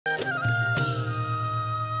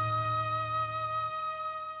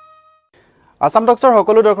Assam Talks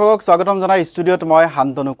সকলো দৰ্শকক স্বাগতম জনাই ষ্টুডিঅত মই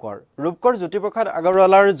শান্তনু কোঁৱৰ ৰূপকৰ জ্যোতিপ্ৰসাদ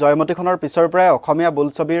আগৰৱালাৰ জয়মতীখনৰ পিছৰ পৰাই অসমীয়া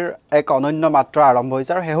বোলছবিৰ এক অনন্য মাত্ৰা আৰম্ভ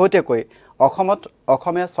হৈছে আৰু হেহতীয়াকৈ অসমত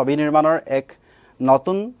অসমীয়া ছবি নিৰ্মাণৰ এক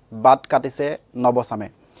নতুন বাট কাটিছে নৱচামে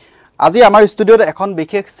আজি আমাৰ ষ্টুডিঅত এখন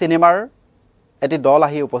বিশেষ সিনেমাৰ এটি দল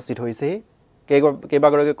আহি উপস্থিত হৈছে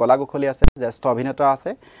কেইবাগৰাকী কলাকুশলী আছে জ্যেষ্ঠ অভিনেতা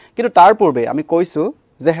আছে কিন্তু তাৰ পূৰ্বে আমি কৈছো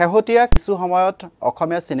যে হেহতীয়া কিছু সময়ত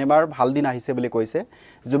অসমীয়া সিনেমাৰ ভাল দিন আহিছে বুলি কৈছে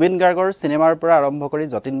জুবিন গাৰ্গৰ সিনেমাৰ পৰা আৰম্ভ কৰি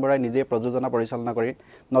যতীন বৰাই নিজে প্ৰযোজনা পৰিচালনা কৰি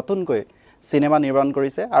নতুনকৈ সিনেমা নিৰ্মাণ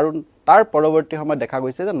কৰিছে আৰু তাৰ পৰৱৰ্তী সময়ত দেখা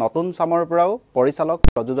গৈছে যে নতুন চামৰ পৰাও পৰিচালক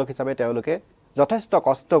প্ৰযোজক হিচাপে তেওঁলোকে যথেষ্ট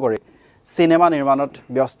কষ্ট কৰি সিনেমা নিৰ্মাণত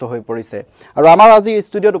ব্যস্ত হৈ পৰিছে আৰু আমাৰ আজি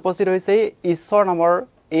ষ্টুডিঅত উপস্থিত হৈছে ঈশ্বৰ নামৰ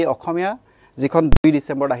এই অসমীয়া যিখন 2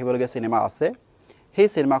 ডিসেম্বৰত আহিবলগীয়া সিনেমা আছে সেই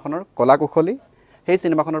সিনেমাখনৰ কলাকুশলী সেই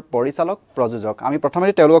সিনেমাখনৰ পৰিচালক প্ৰযোজক আমি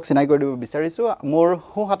প্ৰথমতে তেওঁলোকক চিনাই কৰি দিব বিচাৰিছো মোৰ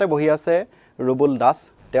হুহাতে বহি আছে ৰুবুল দাস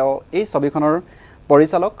তেওঁ এই ছবিখনৰ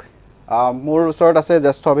পৰিচালক মোৰ ওচৰত আছে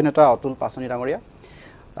জ্যেষ্ঠ অভিনেতা অতুল পাছনি ডাঙৰীয়া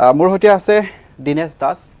মোৰ হতে আছে দিনেশ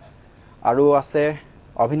দাস আৰু আছে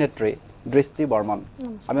অভিনেত্ৰী দৃষ্টি বৰ্মন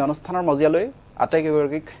আমি অনুষ্ঠানৰ মজিয়ালৈ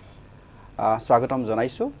আটাইকেইগৰাকীক স্বাগতম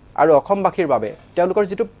জনাইছো আৰু অসমবাসীৰ বাবে তেওঁলোকৰ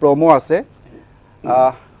যেটো প্ৰমো আছে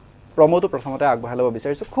প্ৰমোটো প্ৰথমতে আগবঢ়াই ল'ব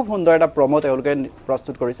বিচাৰিছো খুব সুন্দৰ এটা প্ৰমো তেওঁলোকে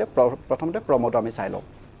প্ৰস্তুত কৰিছে প্ৰথমতে প্ৰমোটো আমি চাই লওঁ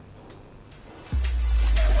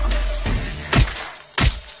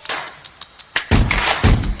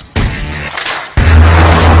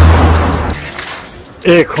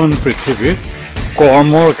এখন পৃথিৱীত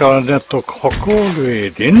কৰ্মৰ কাৰণে তোক সকলোৱে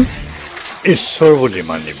এদিন ঈশ্বৰ বুলি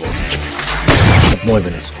মানিব মই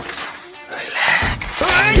বেলেঞ্চ কৰিম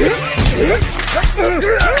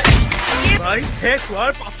ভাই হে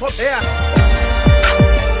কোৱাৰ পাছত হে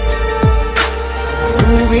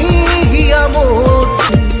তুমি হিয়া মোৰ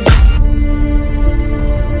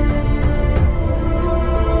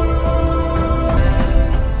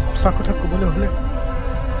সঁচা কথা ক'বলৈ হ'লে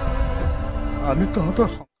আমি তহঁতৰ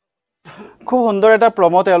খুব সুন্দৰ এটা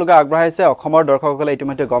প্ৰমো তেওঁলোকে আগবঢ়াইছে অসমৰ দৰ্শকসকলে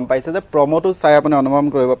ইতিমধ্যে গম পাইছে যে প্ৰমোটো চাই আপুনি অনুমান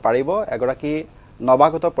কৰিব পাৰিব এগৰাকী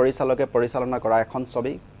নৱাগত পৰিচালকে পৰিচালনা কৰা এখন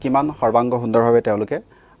ছবি কিমান সৰ্বাংগ সুন্দৰভাৱে তেওঁলোকে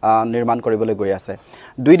নিৰ্মাণ কৰিবলৈ গৈ আছে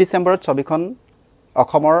 2 ডিসেম্বৰত ছবিখন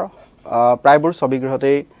অসমৰ প্ৰায়বোৰ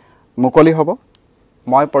ছবিগৃহতেই মুকলি হ'ব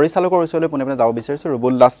মই পৰিচালকৰ ওচৰলৈ পুনেপনে যাব বিচাৰিছো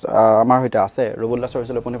ৰুবুল দাস আমাৰ হৈতে আছে ৰুবুল দাসৰ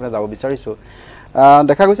ওচৰলৈ পুনেপনে যাব বিচাৰিছো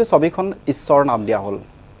দেখা গৈছে ছবিখন ঈশ্বৰ নাম দিয়া হ'ল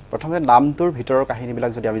প্ৰথমে নামটোৰ ভিতৰৰ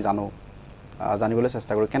কাহিনীবিলাক যদি আমি জানিবলৈ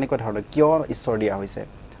চেষ্টা কৰো কেনেকৈ ধৰণৰ কিয় ঈশ্বৰ দিয়া হৈছে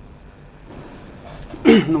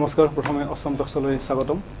নমস্কাৰ প্ৰথমে অসম টক্সলৈ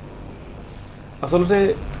স্বাগতম আসলতে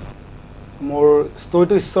মোৰ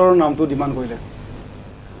ষ্টৰীটো ঈশ্বৰৰ নামটো ডিমান্ড কৰিলে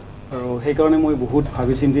আৰু সেই কাৰণে মই বহুত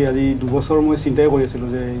ভাবি চিন্তি আজি 2 বছৰ মই চিন্তাই কৰি আছিলোঁ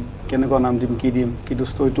যে কেনেকুৱা নাম দিম কি দিম কিন্তু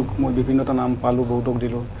ষ্টৰীটোক মই বিভিন্নটা নাম পালোঁ বহুতক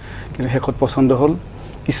দিলোঁ কিন্তু শেষত পছন্দ হ'ল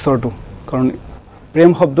ঈশ্বৰটো কাৰণ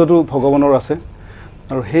প্ৰেম শব্দটো ভগৱানৰ আছে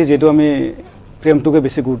আৰু সেই যেটো আমি প্ৰেমটোকে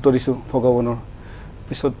বেছি গুৰুত্ব দিছো ভগৱানৰ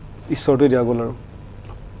পিছত ঈশ্বৰটো দিয়া গ'ল আৰু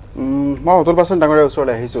মই অতুল পাছন ডাঙৰীয়াৰ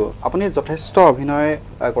ওচৰলৈ আহিছো আপুনি যথেষ্ট অভিনয়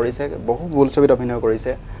কৰিছে বহু বোলছবিত অভিনয়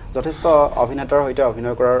কৰিছে যথেষ্ট অভিনেতাৰ হৈতে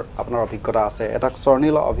অভিনয় কৰাৰ আপোনাৰ অভিজ্ঞতা আছে এটা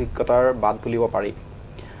স্বৰ্ণীল অভিজ্ঞতাৰ বাদ বুলিব পাৰি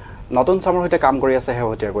নতুন চামৰ হৈতে কাম কৰি আছে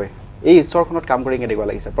হেহতীয়াকৈ এই ঈশ্বৰখনত কাম কৰি কেনেকুৱা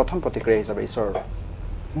লাগিছে প্ৰথম প্ৰতিক্ৰিয়া হিচাপে ঈশ্বৰ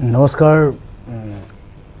নমস্কাৰ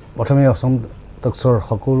প্ৰথমে অসম টক্সৰ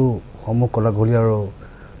সকলো সমূহ কলাকুশলী আৰু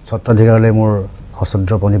ছত্ৰাধিকাৰলৈ মোৰ সশ্ৰদ্ধ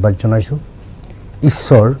প্ৰণিপাত জনাইছো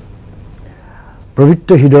ঈশ্বৰ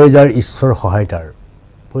পবিত্ৰ হৃদয় যাৰ ঈশ্বৰ সহায়তাৰ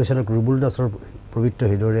পৰিচালক ৰুবুল দাসৰ পবিত্ৰ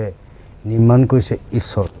হৃদয়ৰে নিৰ্মাণ কৰিছে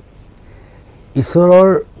ঈশ্বৰৰ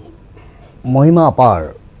মহিমা অপাৰ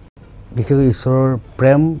বিশেষকৈ ঈশ্বৰৰ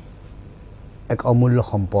প্ৰেম এক অমূল্য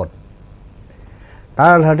সম্পদ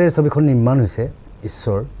তাৰ আধাৰতে ছবিখন নিৰ্মাণ হৈছে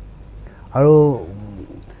ঈশ্বৰ আৰু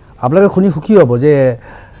আপোনালোকে শুনি সুখী হ'ব যে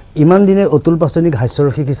ইমান দিনে অতুল পাছনিক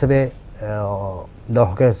হাস্যৰসিক হিচাপে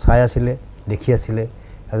দৰ্শকে চাই আছিলে দেখি আছিলে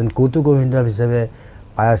এজন কৌতুক অভিনেতা হিচাপে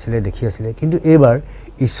পাই আছিলে দেখি আছিলে কিন্তু এইবাৰ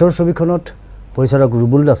ঈশ্বৰ ছবিখনত পৰিচালক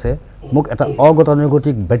ৰুবুল দাসে মোক এটা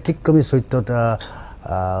অগতানুগতিক ব্যতিক্ৰমী চৰিত্ৰত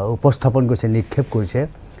উপস্থাপন কৰিছে নিক্ষেপ কৰিছে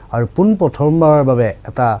আৰু পোনপ্ৰথমবাৰৰ বাবে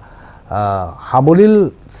এটা হাবলিল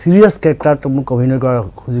সিৰিয়াছ কেৰেক্টাৰত মোক অভিনয় কৰাৰ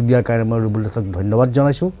সুযোগ দিয়াৰ কাৰণে মই ৰুবুল দাসক ধন্যবাদ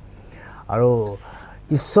জনাইছোঁ আৰু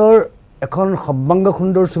ঈশ্বৰ এখন সৰ্বাংগ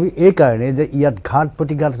সুন্দৰ ছবি এই কাৰণে যে ইয়াত ঘাট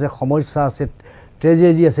প্ৰতিঘাত আছে সমস্যা আছে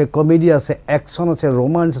ট্ৰেজেডি আছে কমেডি আছে একশ্যন আছে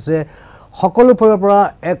ৰোমান্স আছে সকলো ফালৰ পৰা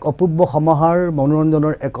এক অপূৰ্ব সমাহাৰ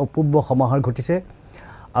মনোৰঞ্জনৰ এক অপূৰ্ব সমাহাৰ ঘটিছে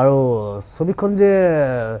আৰু ছবিখন যে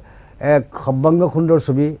এক সৰ্বাংগ সুন্দৰ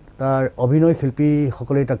ছবি তাৰ অভিনয়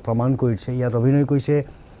শিল্পীসকলে তাক প্ৰমাণ কৰিছে ইয়াত অভিনয় কৰিছে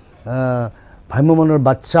ভ্ৰাম্যমানৰ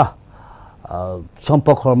বাদশাহ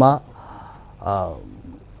চম্পক শৰ্মা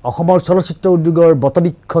অসমৰ চলচ্চিত্ৰ উদ্যোগৰ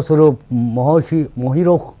বটবৃক্ষ স্বৰূপ মহিৰ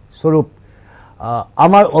স্বৰূপ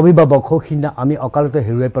আমাৰ অভিভাৱক সৌখিনা আমি অকালতে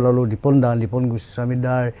হেৰুৱাই পেলালোঁ দীপন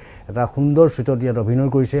গোস্বামীদাৰ এটা সুন্দৰ চৰিত্ৰত ইয়াত অভিনয়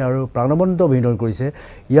কৰিছে আৰু প্ৰাণৱন্ত অভিনয় কৰিছে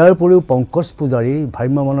ইয়াৰ উপৰিও পংকজ পূজাৰী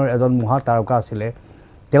ভ্ৰাম্যমানৰ এজন মহা তাৰকা আছিলে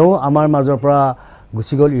তেওঁ আমাৰ মাজৰ পৰা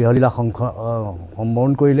গুচি গ'ল ইহলীলা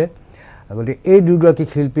সম্বৰণ কৰিলে গতিকে এই দুগৰাকী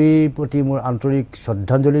শিল্পীৰ প্ৰতি মোৰ আন্তৰিক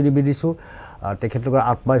শ্ৰদ্ধাঞ্জলি নিবেদিছোঁ তেখেতলোকৰ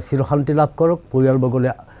আত্মাই চিৰশান্তি লাভ কৰক পৰিয়ালবৰ্গলৈ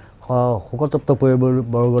শোকতপ্ত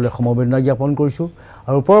পৰিয়ালবৰ্গলৈ সমবেদনা জ্ঞাপন কৰিছোঁ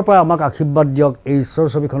আৰু ওপৰৰ পৰা আমাক আশীৰ্বাদ দিয়ক এই ঈশ্বৰ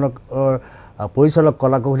ছবিখনক পৰিচালক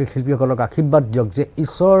কলাকুশলী শিল্পীসকলক আশীৰ্বাদ দিয়ক যে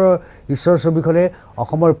ঈশ্বৰ ছবিখনে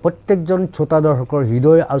অসমৰ প্ৰত্যেকজন শ্ৰোতা দৰ্শকৰ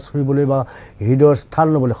হৃদয় আঁচুৰিবলৈ বা হৃদয়ৰ স্থান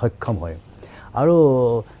ল'বলৈ সক্ষম হয় আৰু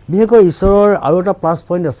বিশেষকৈ ঈশ্বৰৰ আৰু এটা প্লাছ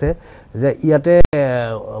পইণ্ট আছে যে ইয়াতে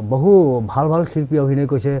বহু ভাল শিল্পী অভিনয়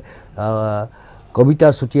কৰিছে কবিতা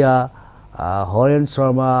চুতীয়া হৰেণ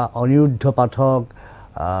শৰ্মা অনিৰুদ্ধ পাঠক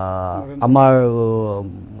আমাৰ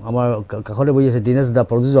কাষতে বহি আছে দীনেশ দা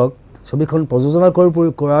প্ৰযোজক ছবিখন প্ৰযোজনা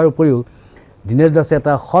কৰাৰ উপৰিও দীনেশ দাসে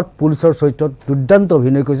এটা সৎ পুলিচৰ চৰিত্ৰত দুৰ্দান্ত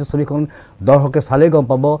অভিনয় কৰিছে ছবিখন দৰ্শকে চালেই গম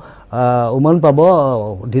পাব উমান পাব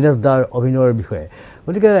দীনেশ দাৰ অভিনয়ৰ বিষয়ে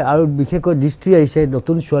গতিকে আৰু বিশেষকৈ দৃষ্টি আহিছে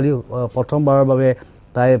নতুন ছোৱালী প্ৰথমবাৰৰ বাবে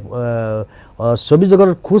তাই ছবি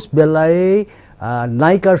জগতত খোজ পেলাই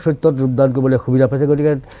নায়িকাৰ চৰিত্ৰত যোগদান কৰিবলৈ সুবিধা পাইছে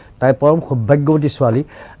গতিকে তাই পৰম সৌভাগ্যৱতী ছোৱালী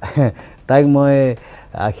তাইক মই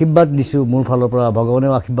আশীৰ্বাদ দিছোঁ মোৰ ফালৰ পৰা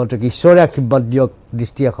ভগৱানেও আশীৰ্বাদ দিয়ক ঈশ্বৰে আশীৰ্বাদ দিয়ক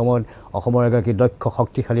দৃষ্টি এসময়ত অসমৰ এগৰাকী দক্ষ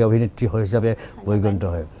শক্তিশালী অভিনেত্ৰী হিচাপে পৰিগণিত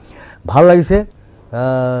হয় ভাল লাগিছে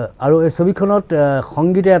আৰু এই ছবিখনত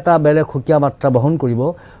সংগীতে এটা বেলেগ সুকীয়া মাত্ৰা বহন কৰিব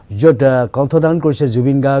য'ত কণ্ঠদান কৰিছে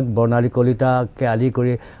জুবিন গাৰ্গ বৰ্ণালী কলিতাকে আদি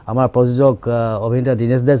কৰি আমাৰ প্ৰযোজক অভিনেতা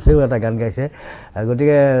দীনেশ দাসেও এটা গান গাইছে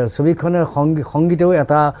গতিকে ছবিখনৰ সংগীতেও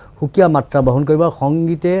এটা সুকীয়া মাত্ৰা বহন কৰিব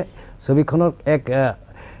সংগীতে ছবিখনক এক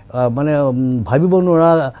মানে ভাবিব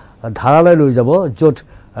নোৱাৰা ধাৰালৈ লৈ যাব য'ত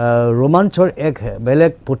ৰোমাঞ্চৰ এক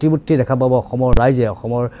বেলেগ প্ৰতিমূৰ্তি দেখা পাব অসমৰ ৰাইজে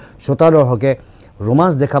অসমৰ শ্ৰোতা দৰ্শকে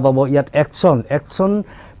ৰোমাঞ্চ দেখা পাব ইয়াত একশ্যন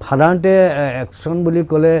সাধাৰণতে একশ্যন বুলি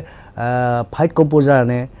ক'লে ফাইট কম্প'জাৰ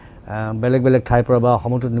আনে বেলেগ ঠাইৰ পৰা বা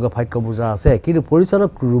অসমতো তেনেকুৱা ফাইট কম্প'জাৰ আছে কিন্তু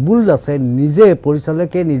পৰিচালক ৰুবুল দাসে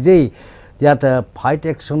পৰিচালকে নিজেই ইয়াত ফাইট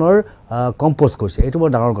একশ্যনৰ কম্প'জ কৰিছে এইটো বৰ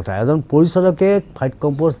ডাঙৰ কথা এজন পৰিচালকে ফাইট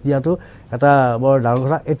কম্প'জ দিয়াটো এটা বৰ ডাঙৰ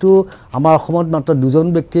কথা এইটো আমাৰ অসমত মাত্ৰ দুজন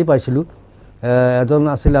ব্যক্তিয়ে পাইছিলোঁ এজন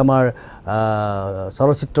আছিল আমাৰ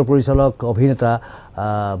চলচ্চিত্ৰ পৰিচালক অভিনেতা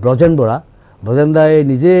ব্ৰজেন দাই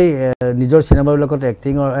নিজেই নিজৰ চিনেমাবিলাকত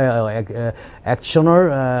এক্টিঙৰ একশ্যনৰ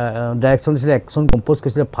ডাইৰেকশ্যন দিছিলে একশ্যন কম্প'জ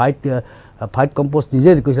কৰিছিলে ফাইট কম্প'জ নিজে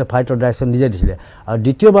কৰিছিলে ফাইটৰ ডাইৰেকশ্যন নিজে দিছিলে আৰু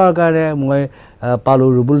দ্বিতীয়বাৰৰ কাৰণে মই পালোঁ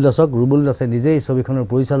ৰুবুল দাসে নিজেই ছবিখনৰ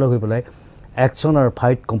পৰিচালক হৈ পেলাই একশ্যন আৰু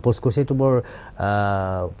ফাইট কম্প'জ কৰিছে এইটো বৰ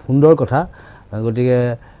সুন্দৰ কথা গতিকে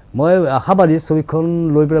মই আশাবাদী ছবিখন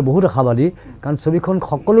লৈ পেলাই বহুত আশাবাদী কাৰণ ছবিখন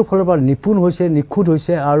সকলো ফালৰ পৰা নিপুণ হৈছে নিখুঁত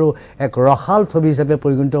হৈছে আৰু এক ৰসাল ছবি হিচাপে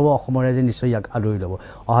পৰিগণিত হ'ব অসমৰ ৰাইজে নিশ্চয় ইয়াক আদৰি ল'ব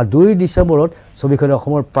অহা 2 ডিচেম্বৰত ছবিখনে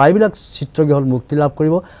অসমৰ প্ৰায়বিলাক চিত্ৰগৃহত মুক্তি লাভ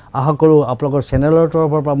কৰিব আশা কৰোঁ আপোনালোকৰ চেনেলৰ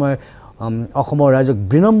তৰফৰ পৰা মই অসমৰ ৰাইজক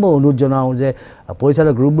বিনম্ৰ অনুৰোধ জনাওঁ যে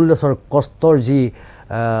পৰিচালক ৰুবুল দাসৰ কষ্টৰ যি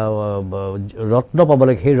ৰত্ন পাব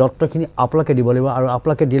লাগে সেই ৰত্নখিনি আপোনালোকে দিব লাগিব আৰু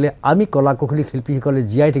আপোনালোকে দিলে আমি কলাকুশলী শিল্পীসকলে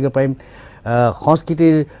জীয়াই থাকিব পাৰিম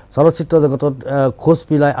সংস্কৃতিৰ চলচ্চিত্ৰ জগতত খোজ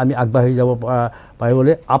পিলাই আমি আগবাঢ়ি যাব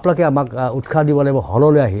পাৰিবলৈ আপোনালোকে আমাক উৎসাহ দিব লাগিব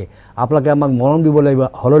হললৈ আহি আপোনালোকে আমাক মৰম দিব লাগিব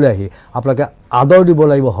হললৈ আহি আপোনালোকে আদৰ দিব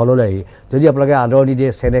লাগিব হললৈ আহি যদি আপোনালোকে আদৰ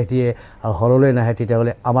নিদিয়ে চেনেহ দিয়ে আৰু হললৈ নাহে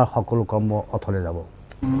তেতিয়াহ'লে আমাৰ সকলো কৰ্ম অথলে যাব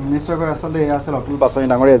নিশ্চয়কৈ আচলতে এয়া আছিল অতুল পাচনি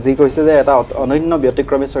ডাঙৰীয়া যি কৈছে যে এটা অনন্য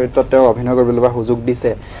ব্যতিক্ৰমী চৰিত্ৰত তেওঁ অভিনয় কৰিবলৈ সুযোগ দিছে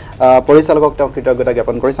পৰিচালকক তেওঁ কৃতজ্ঞতা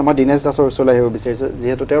জ্ঞাপন কৰিছে মই দীনেশ দাসৰ ওচৰলৈ আহিব বিচাৰিছোঁ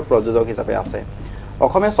যিহেতু তেওঁ প্ৰযোজক হিচাপে আছে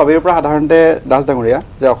অসমীয়া ছবিৰ পৰা সাধাৰণতে দাস ডাঙৰীয়া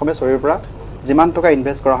যে অসমীয়া ছবিৰ পৰা যিমান টকা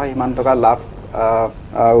ইনভেষ্ট কৰা হয় সিমান টকা লাভ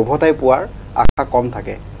উভতাই পোৱাৰ আশা কম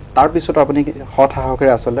থাকে তাৰপিছতো আপুনি হঠ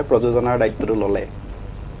সাহসেৰে আচলতে প্ৰযোজনাৰ দায়িত্বটো ল'লে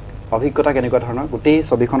অভিজ্ঞতা কেনেকুৱা ধৰণৰ গোটেই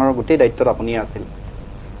ছবিখনৰ গোটেই দায়িত্বত আপুনি আছিল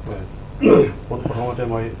প্ৰথমতে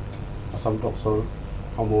মই আসাম টক্সৰ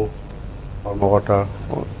সমূহ কৰ্মকৰ্তা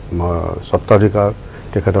স্বত্বাধিকাৰ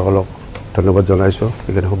তেখেতসকলক ধন্যবাদ জনাইছোঁ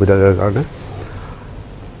এইখিনি সুবিধা দিয়াৰ কাৰণে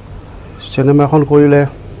চিনেমা এখন কৰিলে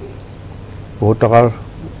বহুত টকাৰ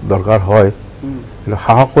দৰকাৰ হয় কিন্তু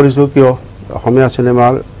সাহস কৰিছোঁ কিয় অসমীয়া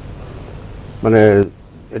চিনেমাৰ মানে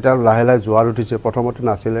এতিয়া লাহে লাহে জোৱাৰ উঠিছে প্ৰথমতে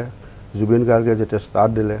নাছিলে জুবিন গাৰ্গে যেতিয়া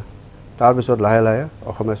ষ্টাৰ্ট দিলে তাৰপিছত লাহে লাহে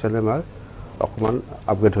অসমীয়া চিনেমাৰ অকণমান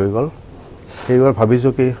আপগ্ৰেড হৈ গ'ল সেইবাৰ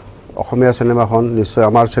ভাবিছোঁ কি অসমীয়া চিনেমাখন নিশ্চয়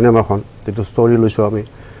আমাৰ চিনেমাখন যিটো ষ্টৰি লৈছোঁ আমি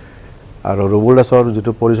আৰু ৰুবুল দাসৰ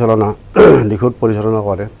যিটো পৰিচালনা নিখুঁত পৰিচালনা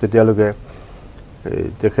কৰে তেতিয়ালৈকে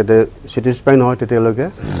তেখেতে ছেটিছফাই নহয় তেতিয়ালৈকে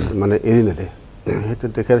মানে এৰি নেদে সেইটো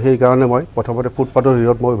দেখে সেইকাৰণে মই প্ৰথমতে ফুটপাথৰ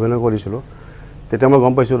হিৰত মই অভিনয় কৰিছিলোঁ তেতিয়া মই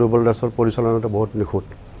গম পাইছোঁ ৰুবুল দাসৰ পৰিচালনাটো বহুত নিখুঁত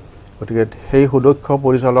গতিকে সেই সুদক্ষ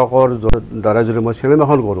পৰিচালকৰ দ্বাৰা যদি মই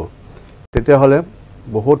চিনেমাখন কৰোঁ তেতিয়াহ'লে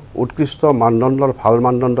বহুত উৎকৃষ্ট মানদণ্ডৰ ভাল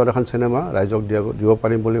মানদণ্ডৰ এখন চিনেমা ৰাইজক দিব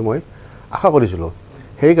পাৰিম বুলি মই আশা কৰিছিলোঁ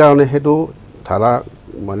সেইকাৰণে সেইটো ধাৰা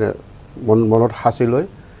মানে মনত সাঁচি লৈ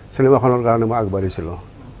চিনেমাখনৰ কাৰণে মই আগবাঢ়িছিলোঁ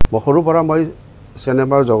মই সৰুৰ পৰা মই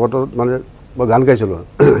চিনেমাৰ জগতত মানে মই গান গাইছিলোঁ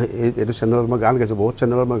এইটো চেনেলত মই গান গাইছোঁ বহুত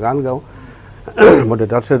চেনেলত মই গান গাওঁ মোৰ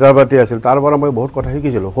দেউতাৰ থিয়েটাৰ পাৰ্টি আছিল তাৰ পৰা মই বহুত কথা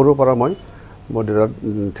শিকিছিলোঁ সৰুৰ পৰা মই মোৰ দেউতাৰ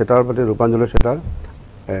থিয়েটাৰ পাৰ্টি ৰূপাঞ্জলি থিয়েটাৰ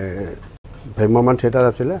ভ্ৰাম্যমান থিয়েটাৰ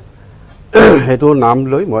আছিলে সেইটো নাম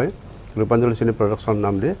লৈ মই ৰূপাঞ্জলি চিনে প্ৰডাকশ্যন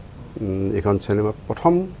নাম দি এইখন চিনেমা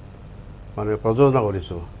প্ৰথম মানে প্ৰযোজনা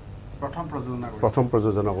কৰিছোঁ প্ৰথম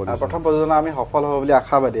প্ৰযোজনা আমি সফল হ'ব বুলি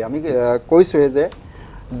আশাবাদী আমি কৈছোঁৱে যে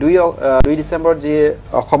 2 ডিচেম্বৰত যি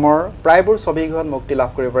অসমৰ প্ৰায়বোৰ ছবিখন মুক্তি লাভ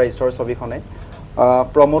কৰিব পৰা ঈশ্বৰৰ ছবিখনে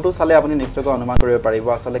প্ৰমোটো চালে আপুনি নিশ্চয়কৈ অনুমান কৰিব পাৰিব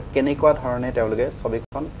আচলতে কেনেকুৱা ধৰণে তেওঁলোকে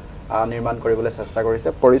ছবিখন নিৰ্মাণ কৰিবলৈ চেষ্টা কৰিছে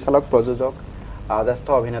পৰিচালক প্ৰযোজক জ্যেষ্ঠ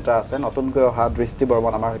অভিনেতা আছে নতুনকৈ অহা দৃষ্টি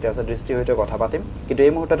বৰ্মন আমাৰ সৈতে আছে দৃষ্টিৰ সৈতে কথা পাতিম কিন্তু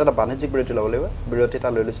এই মুহূৰ্তত এটা বাণিজ্যিক বিৰতি ল'ব লাগিব বিৰতি এটা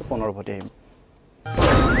লৈ লৈছোঁ পুনৰ উভতি আহিম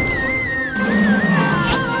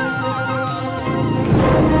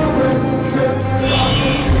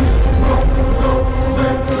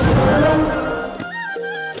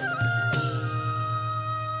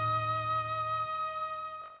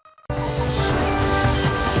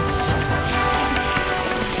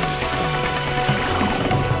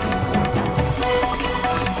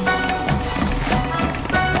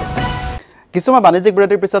কিছুমান বাণিজ্যিক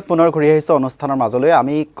বিৰতিৰ পিছত পুনৰ ঘূৰি আহিছোঁ অনুষ্ঠানৰ মাজলৈ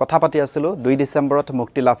আমি কথা পাতি আছিলোঁ 2 ডিচেম্বৰত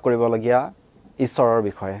মুক্তি লাভ কৰিবলগীয়া ঈশ্বৰৰ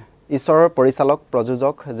বিষয়ে ঈশ্বৰৰ পৰিচালক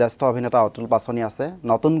প্ৰযোজক জ্যেষ্ঠ অভিনেতা অতুল পাচনি আছে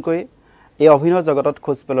নতুনকৈ এই অভিনয় জগতত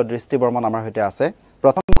খোজ পেলোৱা দৃষ্টি বৰ্মন আমাৰ সৈতে আছে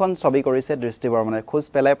প্ৰথমখন ছবি কৰিছে দৃষ্টি বৰ্মনে খোজ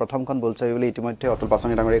পেলাই প্ৰথমখন বোলছবি বুলি ইতিমধ্যে অতুল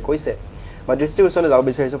পাচনি ডাঙৰীয়ে কৈছে মই দৃষ্টিৰ ওচৰলৈ যাব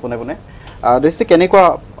বিচাৰিছোঁ পোনে পোনে দৃষ্টি কেনেকুৱা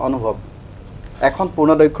অনুভৱ এখন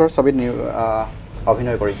পূৰ্ণদৈৰ্ঘ্যৰ ছবিত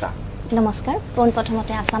অভিনয় কৰিছা নমস্কাৰ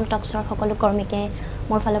প্ৰথমতে আসাম টক্সৰ সকলো কৰ্মীকে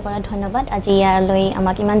মোৰ ফালৰ পৰা ধন্যবাদ আজি ইয়ালৈ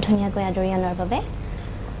আমাক ইমান ধুনীয়াকৈ আদৰি অনাৰ বাবে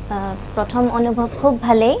প্ৰথম অনুভৱ খুব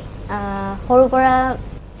ভালেই সৰুৰ পৰা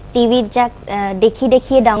টিভিত যাক দেখি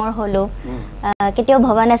দেখিয়ে ডাঙৰ হ'লোঁ কেতিয়াও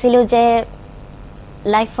ভবা নাছিলোঁ যে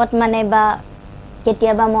লাইফত মানে বা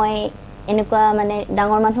কেতিয়াবা মই এনেকুৱা মানে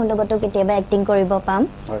ডাঙৰ মানুহৰ লগতো কেতিয়াবা এক্টিং কৰিব পাম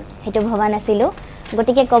সেইটো ভবা নাছিলোঁ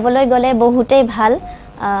গতিকে ক'বলৈ গ'লে বহুতেই ভাল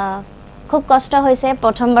খুব কষ্ট হৈছে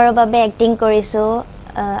প্ৰথমবাৰৰ বাবে এক্টিং কৰিছোঁ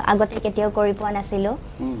আগতে কেতিয়াও কৰি পোৱা নাছিলোঁ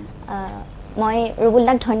মই ৰুবুল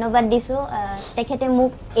দাক ধন্যবাদ দিছোঁ তেখেতে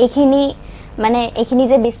মোক এইখিনি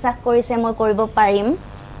যে বিশ্বাস কৰিছে মই কৰিব পাৰিম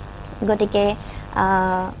গতিকে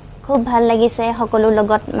খুব ভাল লাগিছে সকলোৰ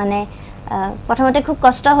লগত মানে প্ৰথমতে খুব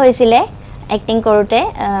কষ্ট হৈছিলে এক্টিং কৰোঁতে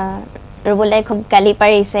ৰুবুল দাই খুব গালি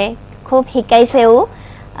পাৰিছে খুব শিকাইছেও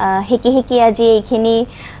শিকি আজি এইখিনি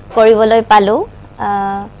কৰিবলৈ পালোঁ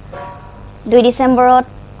 2 ডিচেম্বৰত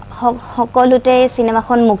সকলোতে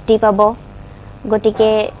চিনেমাখন মুক্তি পাব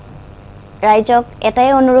গতিকে ৰাইজক এটাই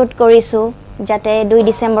অনুৰোধ কৰিছোঁ যাতে 2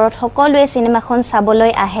 ডিচেম্বৰত সকলোৱে চিনেমাখন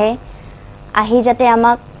চাবলৈ আহি যাতে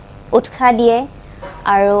আমাক উৎসাহ দিয়ে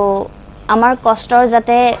আৰু আমাৰ কষ্টৰ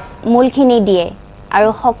যাতে মূলখিনি দিয়ে আৰু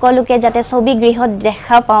সকলোকে যাতে ছবি গৃহত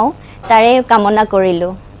দেখা পাওঁ তাৰে কামনা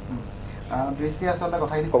কৰিলোঁ দৃষ্টি আচলতে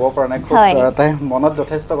কথাখিনি ক'ব পৰা নাই তাই মনত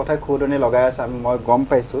যথেষ্ট কথাই খুদনি লগাই আছে মই গম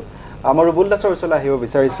পাইছোঁ মই ৰুবুল দাসৰ ওচৰলৈ আহিব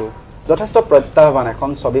বিচাৰিছোঁ যথেষ্ট প্ৰত্যাহ্বান এখন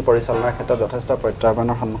ছবি পৰিচালনাৰ ক্ষেত্ৰত যথেষ্ট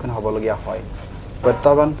প্ৰত্যাহ্বানৰ সন্মুখীন হ'বলগীয়া হয়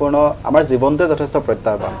প্ৰত্যাহ্বানপূৰ্ণ আমাৰ জীৱনটোৱে যথেষ্ট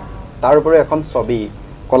প্ৰত্যাহ্বান তাৰ উপৰিও এখন ছবি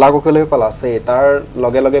কলা কৌশলীসকল আছে তাৰ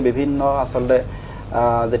লগে লগে বিভিন্ন আচলতে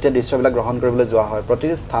যেতিয়া দৃশ্যবিলাক গ্ৰহণ কৰিবলৈ যোৱা হয়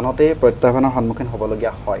প্ৰতিটো স্থানতেই প্ৰত্যাহ্বানৰ সন্মুখীন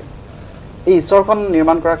হ'বলগীয়া হয় এই ঈশ্বৰখন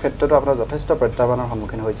নিৰ্মাণ কৰাৰ ক্ষেত্ৰতো আপোনাৰ যথেষ্ট প্ৰত্যাহ্বানৰ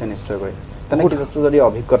সন্মুখীন হৈছে নিশ্চয়কৈ তেনে কিছু যদি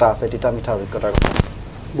অভিজ্ঞতা আছে তিতা মিঠা অভিজ্ঞতাৰ কথা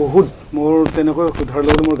বহুত মোৰ তেনেকৈ সোধাৰ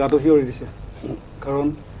লগতে মোৰ গাটো শিয়ৰি দিছে কাৰণ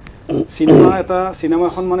চিনেমা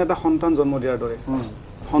এখন মানে এটা সন্তান জন্ম দিয়াৰ দৰে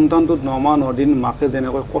সন্তানটোত 9 মাহ 9 দিন মাকে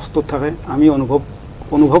যেনেকৈ কষ্টত থাকে আমি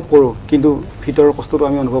অনুভৱ কৰোঁ কিন্তু ভিতৰৰ কষ্টটো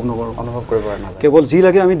আমি অনুভৱ কৰিব নোৱাৰোঁ কেৱল যি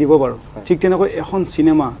লাগে আমি দিব পাৰোঁ ঠিক তেনেকৈ এখন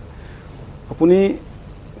চিনেমা আপুনি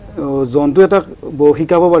জন্তু এটা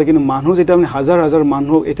শিকাব পাৰে কিন্তু মানুহ যেতিয়া আপুনি হাজাৰ হাজাৰ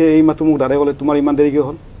মানুহ এতিয়া এই মাত্ৰ মোক দাদাই ক'লে তোমাৰ ইমান দেৰিকৈ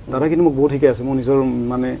হ'ল দাদা কিন্তু মোক বহুত শিকাই আছে মোৰ নিজৰ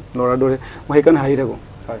মানে ল'ৰাৰ দৰে মই সেইকাৰণে হাঁহি থাকোঁ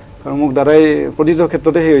কাৰণ মোক দাদাই প্ৰতিটো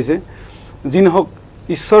ক্ষেত্ৰতে সেই হৈছে যি নহওক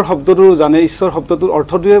ঈশ্বৰ শব্দটো জানে ঈশ্বৰ শব্দটোৰ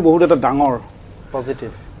অৰ্থটোৱে বহুত এটা ডাঙৰ পজিটিভ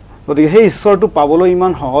গতিকে সেই ঈশ্বৰটো পাবলৈ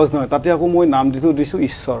ইমান সহজ নহয় তাতে আকৌ মই নাম দিছোঁ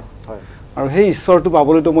ঈশ্বৰ আৰু সেই ঈশ্বৰটো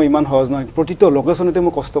পাবলৈতো মই ইমান সহজ নহয় প্ৰতিটো লোকেশ্যনতে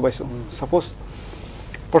মই কষ্ট পাইছোঁ ছাপ'জ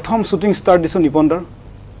প্ৰথম শ্বুটিং ষ্টাৰ্ট দিছোঁ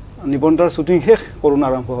নিপন দাৰ শ্বুটিং শেষ কৰোণা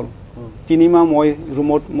আৰম্ভ হ'ল 3 মাহ মই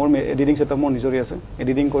ৰুমত মোৰ এডিটিং সেটআপ মোৰ নিজৰে আছে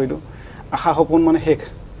এডিটিং কৰিলো আশা সপোন মানে শেষ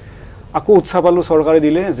আকৌ উৎসাহ পালো চৰকাৰে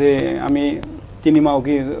দিলে যে আমি 3 মাহ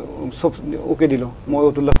কি সব ওকে দিলো মই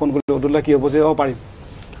অতুল্লা ফোন কৰিলো অতুল্লা কি হ'ব যে পাৰিম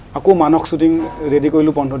আকৌ মানক শুটিং ৰেডি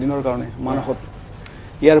কৰিলো 15 দিনৰ কাৰণে মানকত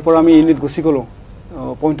ইয়াৰ পৰা আমি ইউনিট গুছি গলো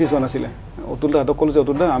 35 জন আছিল অতুল্লা হাতক কলো যে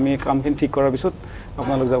অতুল্লা আমি কামখিনি ঠিক কৰাৰ পিছত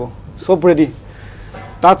আপোনালোক যাব সব ৰেডি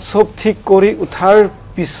তাত সব ঠিক কৰি উঠাৰ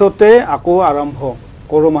পিছতে আকৌ আৰম্ভ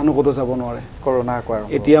কৰো মানুহ কত যাব নোৱাৰে কৰোনা আকৌ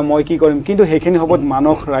এতিয়া মই কি কৰিম কিন্তু হেখিনি হবত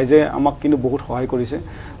মানক ৰাইজে আমাক কিন্তু বহুত সহায় কৰিছে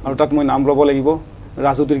আৰু তাত মই নাম ল'ব লাগিব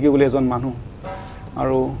ৰাজু তিৰ্কি বুলি এজন মানুহ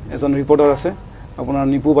আৰু এজন ৰিপৰ্টাৰ আছে আপোনাৰ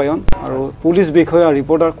নিপু বায়ন আৰু পুলিচ বিষয়া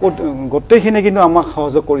ৰিপৰ্টাৰ গোটেইখিনি কিন্তু আমাক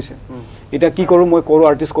সহযোগ কৰিছে এটা কি কৰো মই কৰো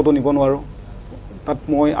আৰ্টিষ্ট কত নিব নোৱাৰো তাত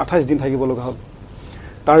মই 28 দিন থাকিব লগা হ'ল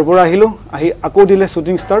তাৰ পৰা আহিলো আহি আকৌ দিলে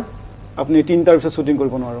শুটিং ষ্টাৰ্ট আপুনি 3টাৰ পিছত শুটিং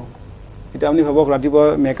কৰিব নোৱাৰো এটা আপুনি ভাবক ৰাতিপুৱা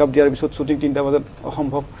মেকআপ দিয়াৰ পিছত শুটিং 3টা বজাত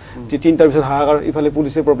অসম্ভৱ যে 3টাৰ পিছত হাহাকাৰ ইফালে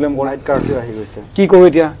পুলিচে প্ৰবলেম কৰে নাইট কাৰ্ফিউ আহি গৈছে কি কৰো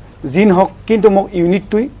এতিয়া জিন হক কিন্তু মোক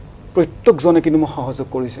ইউনিটটোই প্ৰত্যেকজনে কিন্তু মোক সহযোগ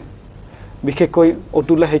কৰিছে বিশেষকৈ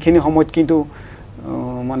অতুল্লা হেখিনি সময়ত কিন্তু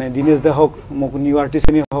মানে দিনেশ দা হক মোক নিউ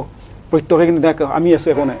আৰ্টিষ্টনি হক প্ৰত্যেককে কিন্তু আমি আছো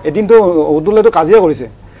একো নাই এদিনটো অতুল্লাটো কাজিয়া কৰিছে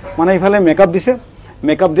মানে ইফালে মেকআপ দিছে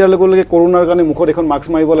মেকআপ দিয়াৰ লগে লগে কৰোনাৰ কাৰণে মুখত এখন মাস্ক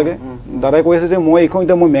মাৰিব লাগে দাদাই কৈ আছে যে মই এখন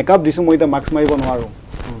এটা মই মেকআপ দিছো মই এটা মাস্ক মাৰিব নোৱাৰো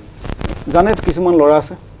জানে কিছুমান লৰা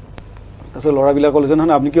আছে তাৰপিছত লৰাবিলাক কলে যে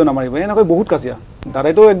নহয় আপুনি কিয় নামাৰিব এনেকৈ বহুত কাজিয়া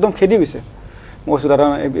দাদাইতো একদম খেদি গৈছে মই কৈছো দাদা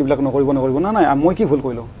এইবিলাক নকৰিব না নাই মই কি ভুল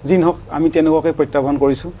কৰিলো জিন হক আমি তেনেকুৱাকৈ প্ৰত্যাহ্বান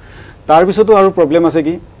কৰিছো তাৰ পিছতো আৰু প্ৰবলেম আছে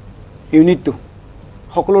কি ইউনিটটো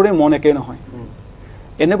সকলোৰে মন একে নহয়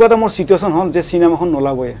এনেকুৱা এটা মোৰ সিচুৱেশ্যন হ'ল যে সিনেমাখন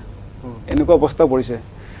নলাবয়ে এনেকুৱা অৱস্থা পৰিছে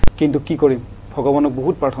কিন্তু কি কৰিম ভগৱানক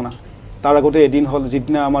বহুত প্ৰাৰ্থনা তাৰ আগতে এদিন হ'ল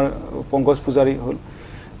যিদিনা আমাৰ পংকজ পূজাৰী হ'ল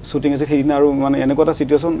শুটিং আছে সেইদিনা আৰু মানে এনেকুৱা এটা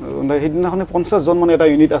সিচুৱেশ্যন সেইদিনাখনে 50 জন মানে এটা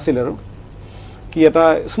ইউনিট আছিল আৰু কি এটা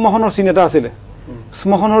স্মহনৰ সিন এটা আছিল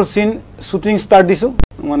স্মহনৰ সিন শুটিং ষ্টাৰ্ট দিছো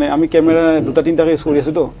মানে আমি কেমেৰা দুটা তিনটাকে কৰি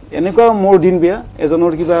আছো তো এনেকুৱা মোৰ দিন বিয়া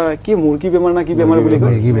এজনৰ কিবা কি মুৰ্কি বেমাৰ না কি বেমাৰ বুলি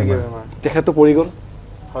কয় তেখেতটো পৰি গ'ল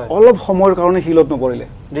অলপ সময়ৰ কাৰণে হিলত নপৰিলে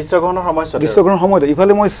দৃশ্যগ্ৰহণৰ সময়ত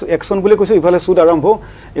ইফালে মই একশন বুলি কৈছো ইফালে শুট আৰম্ভ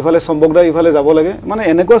ইফালে সম্ভগদা ইফালে যাব লাগে মানে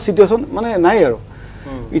এনেকুৱা সিচুৱেশ্যন মানে নাই আৰু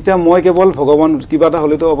ইটা মই কেৱল ভগৱান কিবা এটা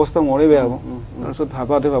হলেতো অৱস্থা মৰে বেয়া হ'ব তাৰপিছত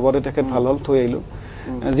ভাবাতে তেখেত ভাল হ'ল থৈ আহিলো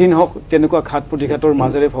জিন হক তেনেকুৱা ঘাট প্ৰতিঘাতৰ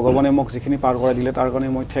মাজেৰে ভগৱানে মোক যিখিনি পাৰ কৰাই দিলে তাৰ কাৰণে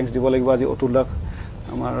মই থ্যাঙ্কস দিব লাগিব আজি অতুল্লাক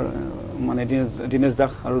আমাৰ মানে দিনেশ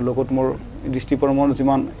দাস আৰু লগত মোৰ দৃষ্টিপৰমৰ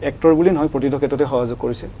যিমান এক্টৰ বুলি নহয় প্ৰতিটো ক্ষেত্ৰতে সহযোগ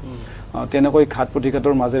কৰিছে তেনেকৈ ঘাট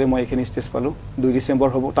প্ৰতিঘাতৰ মাজেৰে মই এইখিনি ষ্টেজ পালো 2 ডিসেম্বৰ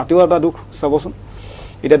হ'ব তাতেও এটা দুখ চাবচোন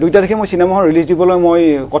এটা 2 তাৰিখে মই সিনেমাখন ৰিলিজ দিবলৈ মই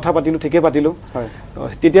কথা পাতিলো ঠিকে পাতিলো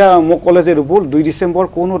তেতিয়া মোক কলে যে ৰূপুল 2 ডিসেম্বৰ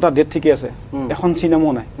কোনো এটা ডেট ঠিকে আছে এখন সিনেমা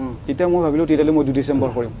নাই এতিয়া মই ভাবিলো তেতিয়ালে মই 2 ডিসেম্বৰ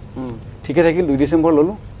কৰিম ঠিকে থাকিল 2 ডিসেম্বৰ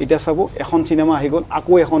ললো এতিয়া চাব এখন সিনেমা আহি গল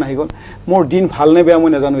আকৌ এখন আহি গল মোৰ দিন ভাল নে বেয়া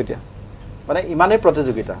মই নাজানো এতিয়া মানে ইমানে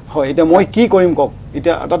প্ৰতিযোগিতা হয় এটা মই কি কৰিম কক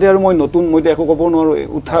এটা তাতে আৰু মই নতুন মই একো ক'ব নোৱাৰো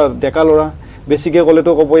উঠা ডেকা লৰা বেছিকে কলে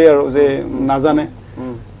তো কবই আৰু যে নাজানে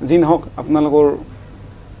জিন হক আপোনালোকৰ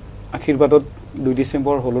আশীৰ্বাদত 2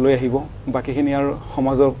 ডিসেম্বৰ হললৈ আহিব বাকিখিনি আৰু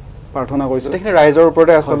সমাজৰ প্ৰাৰ্থনা কৰিছো তেখিনি ৰাইজৰ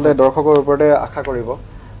ওপৰতে আসলে দৰ্শকৰ ওপৰতে আশা কৰিব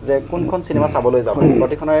যে কোনখন সিনেমা চাবলৈ যাব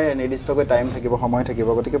প্ৰতিখনৰে নিৰ্দিষ্টকৈ টাইম থাকিব সময় থাকিব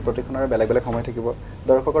গতিকে প্ৰতিখনৰে বেলেগ বেলেগ সময় থাকিব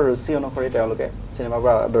দৰ্শকৰ ৰুচি অনুসৰি তেওঁলোকে সিনেমাবোৰ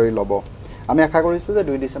আদৰি ল'ব আমি আশা কৰিছো যে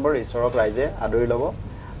 2 ডিসেম্বৰ ঈশ্বৰক ৰাইজে আদৰি ল'ব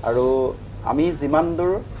আৰু আমি যিমান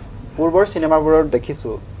দূৰ পূৰ্বৰ সিনেমাবোৰত দেখিছো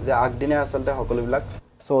যে আগদিনে আসলে সকলোবিলাক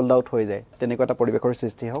সোল্ড আউট হৈ যায় তেনেকুৱা এটা পৰিৱেশৰ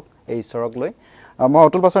সৃষ্টি হওক এই ঈশ্বৰক লৈ মই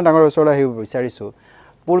অতুল পাছৱানী ডাঙৰ ওচৰলৈ আহিব বিচাৰিছো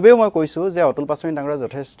পূৰ্বেও মই কৈছো যে অতুল পাছৱানী ডাঙৰ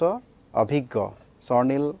যথেষ্ট অভিজ্ঞ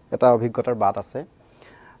স্বৰ্ণিল এটা অভিজ্ঞতাৰ বাট আছে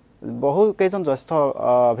বহু কেইজন জ্যেষ্ঠ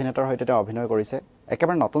অভিনেতাৰ সৈতে তেওঁ অভিনয় কৰিছে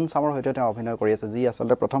একেবাৰে নতুন চামৰ সৈতে তেওঁ অভিনয় কৰি আছে যি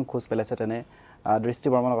আসলে প্ৰথম খোজ পেলাইছে তেনে দৃষ্টি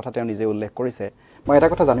বৰ্মনৰ কথা তেওঁ নিজে উল্লেখ কৰিছে মই এটা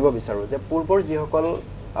কথা জানিব বিচাৰো যে পূৰ্বৰ যিসকল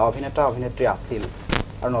অভিনেতা অভিনেত্ৰী আছিল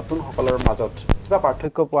আৰু নতুন সকলৰ মাজত কিবা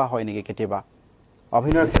পাৰ্থক্য পোৱা হয় নেকি কেতিয়াবা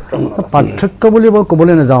অভিনয়ৰ ক্ষেত্ৰখনত পাৰ্থক্য বুলি মই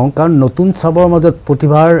ক'বলৈ নাযাওঁ কাৰণ নতুন চামৰ মাজত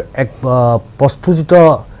প্ৰতিভাৰ এক প্ৰস্ফুটিত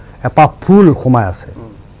এপাহ ফুল সোমাই আছে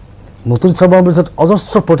নতুন চামৰ মাজত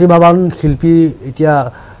অজস্ৰ প্ৰতিভাৱান শিল্পী এতিয়া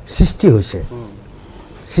সৃষ্টি হৈছে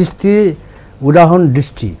সৃষ্টিৰ উদাহৰণ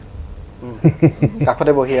দৃষ্টি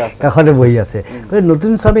কাখতে বহি আছে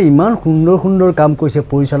নতুন চামে ইমান সুন্দৰ সুন্দৰ কাম কৰিছে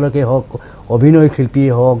পৰিচালকে হওক অভিনয় শিল্পী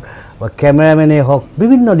হওক বা কেমেৰামেনে হওক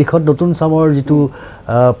বিভিন্ন দিশত নতুন চামৰ যিটো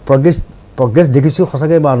প্ৰগ্ৰেছ দেখিছোঁ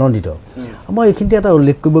সঁচাকৈ মই আনন্দিত মই এইখিনিতে এটা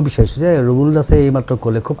উল্লেখ কৰিব বিচাৰিছোঁ যে ৰবুল দাসে এইমাত্ৰ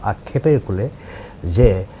ক'লে খুব আক্ষেপেৰে ক'লে যে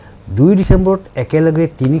 2 ডিসেম্বৰত একেলগে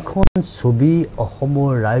 3খন ছবি অসমৰ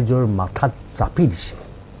ৰাইজৰ মাথাত চাপি দিছে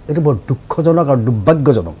এইটো বৰ দুখজনক আৰু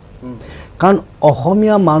দুৰ্ভাগ্যজনক কাৰণ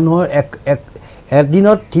অসমীয়া মানুহৰ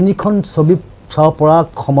এদিনত 3খন ছবি চাব পৰা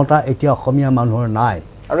ক্ষমতা এতিয়া অসমীয়া মানুহৰ নাই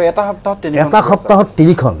আৰু এটা সপ্তাহত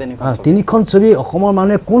তিনিখন ছবি অসমৰ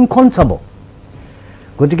মানুহে কোনখন চাব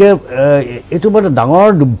গতিকে এইটো বৰ ডাঙৰ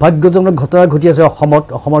দুৰ্ভাগ্যজনক ঘটনা ঘটি আছে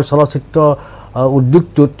অসমৰ চলচ্চিত্ৰ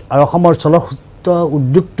উদ্যোগটোত আৰু অসমৰ চলচ্চিত্ৰ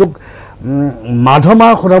উদ্যোগটোক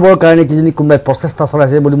মাধমাৰ সদাবৰ কাৰণে কিজানি কোনোবাই প্ৰচেষ্টা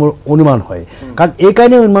চলাইছে বুলি মোৰ অনুমান হয় কাৰণ এই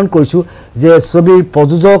কাৰণে অনুমান কৰিছোঁ যে ছবিৰ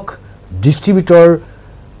প্ৰযোজক ডিষ্ট্ৰিবিউটৰ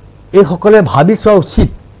এইসকলে ভাবি চোৱা উচিত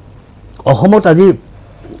অসমত আজি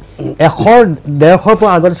 100-150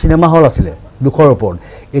 পৰা আগতে চিনেমা হল আছিলে 200ৰ ওপৰত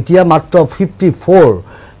এতিয়া মাত্ৰ 54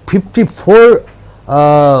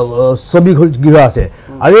 ছবিগৃহ আছে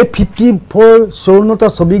আৰু এই 54-54টা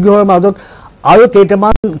ছবিগৃহৰ মাজত আৰু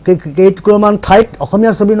কেইটুকুৰামান ঠাইত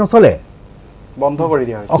অসমীয়া ছবি নচলে বন্ধ কৰি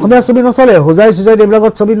দিয়া হৈছে অসমীয়া ছবি নচলে হোজাই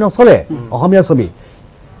এইবিলাকত ছবি নচলে অসমীয়া ছবি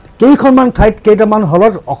কেইখনমান ঠাইত কেইটামান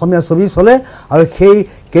হলত অসমীয়া ছবি চলে আৰু সেই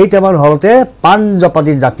কেইটামান হলতে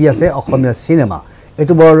পাঞ্জাপাতি জাপি আছে অসমীয়া চিনেমা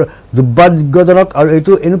এইটো বৰ দুৰ্ভাগ্যজনক আৰু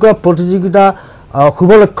এইটো এনেকুৱা প্ৰতিযোগিতা শুভ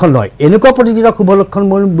লক্ষণ নহয় এনেকুৱা প্ৰতিযোগিতা শুভ লক্ষণ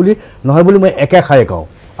বুলি নহয় বুলি মই একেষাৰে কওঁ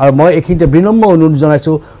আৰু মই এইখিনিতে বিনম্ৰ অনুৰোধ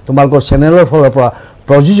জনাইছোঁ তোমালোকৰ চেনেলৰ ফালৰ পৰা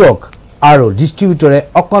প্ৰযোজক আৰু ডিষ্ট্ৰিবিউটৰে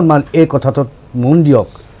অকণমান এই কথাটোত মন দিয়ক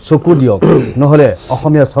চকু দিয়ক নহ'লে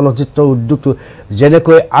অসমীয়া চলচ্চিত্ৰ উদ্যোগটো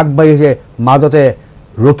যেনেকৈ আগবাঢ়িছে মাজতে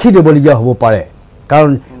ৰখি দিবলগীয়া হ'ব পাৰে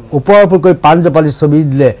কাৰণ ওপৰকৈ পাঞ্জাপাতি ছবি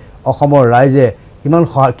দিলে অসমৰ ৰাইজে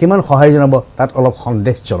কিমান সহায় জনাব তাত অলপ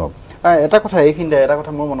সন্দেহজনক এটা কথা এইখিনিতে এটা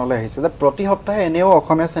কথা মোৰ মনলৈ আহিছে যে প্ৰতি সপ্তাহে এনেও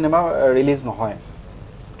অসমীয়া চিনেমা ৰিলিজ নহয়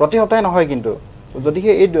প্ৰতি সপ্তাহে নহয় কিন্তু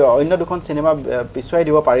যদিহে এই অন্য দুখন চিনেমা পিছুৱাই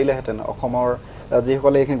দিব পাৰিলেহেঁতেন অসমৰ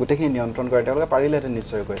যিসকলে এইখিনি গোটেইখিনি নিয়ন্ত্ৰণ কৰে তেওঁলোকে পাৰিলেহেঁতেন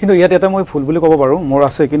নিশ্চয়কৈ কিন্তু ইয়াত এটা মই ভুল বুলি ক'ব পাৰোঁ মোৰ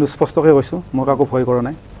আছে কিন্তু স্পষ্টকৈ কৈছোঁ মই কাকো ভয় কৰা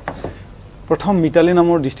নাই প্ৰথম মিতালী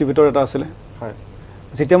নামৰ ডিষ্ট্ৰিবিউটৰ এটা আছিলে হয়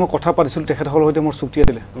যেতিয়া মই কথা পাতিছিলোঁ তেখেতসকলৰ সৈতে মোৰ চুক্তি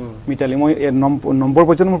আছিলে মিতালী মই নম্বৰ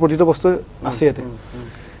পৰ্যন্ত মোৰ প্ৰতিটো বস্তু আছে ইয়াতে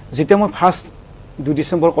যেতিয়া মই ফাৰ্ষ্ট 2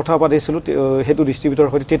 ডিচেম্বৰ কথা পাতিছিলোঁ সেইটো ডিষ্ট্ৰিবিউটৰৰ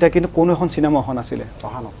সৈতে তেতিয়া কিন্তু কোনো এখন চিনেমা অহা নাছিল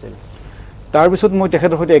তাৰপিছত মই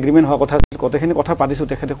তেখেতৰ সৈতে এগ্ৰিমেণ্ট হোৱা কথা আছিল গোটেইখিনি কথা পাতিছোঁ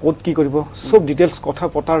তেখেতে ক'ত কি কৰিব চব ডিটেইলছ কথা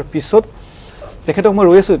পতাৰ পিছত তেখেতক মই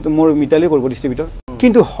ৰৈ আছোঁ মোৰ মিতালী কৰিব ডিষ্ট্ৰিবিউটৰ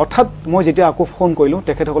কিন্তু হঠাৎ মই যেতিয়া আকৌ ফোন কৰিলোঁ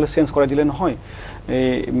তেখেতসকলে চেঞ্জ কৰাই দিলে নহয় এই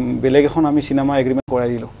বেলেগ এখন আমি চিনেমা এগ্ৰিমেণ্ট কৰাই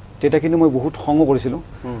দিলোঁ তেতিয়া কিন্তু মই বহুত খং কৰিছিলোঁ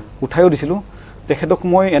উঠাইও দিছিলোঁ তেখেতক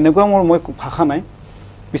মই এনেকুৱা মই ভাষা নাই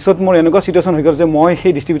পিছত মোৰ এনেকুৱা চিটুৱেশ্যন হৈ গ'ল যে মই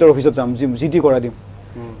সেই ডিষ্ট্ৰিবিউটৰ অফিচত যাম যি টি কৰাই দিম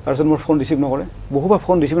তাৰপিছত মোৰ ফোন ৰিচিভ নকৰে বহুবাৰ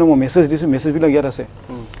ফোন ৰিচিভ মই মেছেজ দিছোঁ মেছেজবিলাক ইয়াত আছে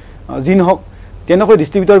যি নহওক তেনেকৈ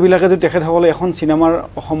ডিষ্ট্ৰিবিউটৰবিলাকে যদি তেখেতসকলে এখন চিনেমাৰ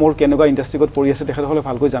অসমৰ কেনেকুৱা ইণ্ডাষ্ট্ৰিকত পৰি আছে তেখেতসকলে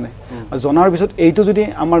ভালকৈ জানে আৰু জনাৰ পিছত এইটো যদি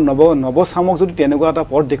আমাৰ নৱচামক যদি তেনেকুৱা এটা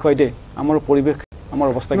পথ দেখুৱাই দিয়ে আমাৰ পৰিৱেশ আমাৰ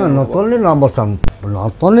অৱস্থা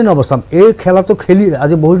নতুনলি নৱচাম এই খেলাটো খেলি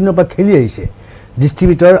আজি বহু দিনৰ পৰা খেলি আহিছে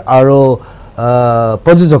ডিষ্ট্ৰিবিউটৰ আৰু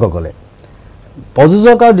প্ৰযোজকসকলে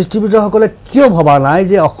প্ৰযোজক আৰু ডিষ্ট্ৰিবিউটৰসকলে কিয় ভবা নাই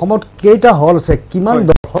যে অসমত কেইটা হল আছে কিমান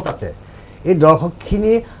দৰ্শক আছে এই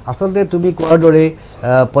দৰ্শকখিনি আচলতে তুমি কোৱাৰ দৰে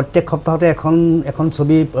প্ৰত্যেক সপ্তাহতে এখন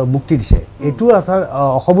ছবি মুক্তি দিছে এইটো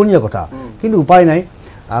অসহনীয় কথা কিন্তু উপায় নাই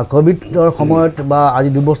কোভিডৰ সময়ত বা আজি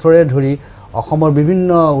 2 বছৰে ধৰি অসমৰ বিভিন্ন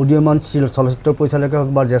উদীয়মান চলচ্চিত্ৰ পৰিচালকে হওক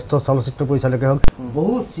বা জ্যেষ্ঠ চলচ্চিত্ৰ পৰিচালকে হওক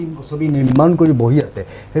বহু ছবি নিৰ্মাণ কৰি বহি আছে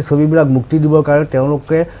সেই ছবিবিলাক মুক্তি দিবৰ কাৰণে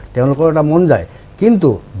তেওঁলোকৰ এটা মন যায় কিন্তু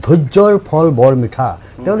ধৈৰ্যৰ ফল বৰ মিঠা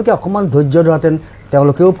তেওঁলোকে অকণমান ধৈৰ্য ধৰাতেন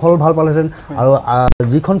তেওঁলোকেও ফল ভাল পালেহেঁতেন আৰু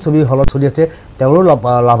যিখন ছবি হলত চলি আছে তেওঁলোৰো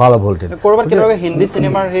লাভালাভ হ'লহেঁতেন হিন্দী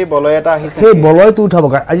চিনেমাৰ সেই বলয়টো উঠাব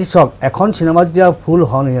কাৰণে আজি চাওক এখন চিনেমা যেতিয়া ফুল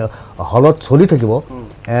হলত চলি থাকিব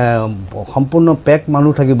সম্পূৰ্ণ পেক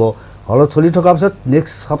মানুহ থাকিব হলত চলি থকাৰ পিছত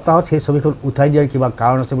নেক্সট সপ্তাহত সেই ছবিখন উঠাই দিয়াৰ কিবা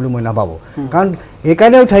কাৰণ আছে বুলি মই নাভাবোঁ কাৰণ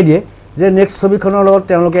এইকাৰণে উঠাই দিয়ে যে নেক্সট ছবিখনৰ লগত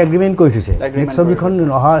তেওঁলোকে এগ্ৰিমেণ্ট কৰি থৈছে নেক্সট ছবিখন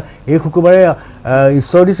অহা এই শুকুৰবাৰে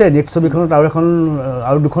ঈশ্বৰ দিছে নেক্সট ছবিখনত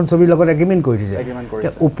আৰু 2খন ছবিৰ লগত এগ্ৰিমেণ্ট কৰি থৈছে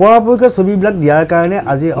ওপৰাপৰিকৈ ছবিবিলাক দিয়াৰ কাৰণে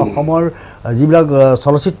আজি অসমৰ যিবিলাক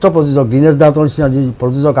চলচ্চিত্ৰ প্ৰযোজক দীনেশ দাসৰ নিচিনা যি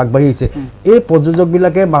প্ৰযোজক আগবাঢ়ি আহিছে এই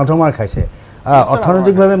প্ৰযোজকবিলাকে মাধমাৰ খাইছে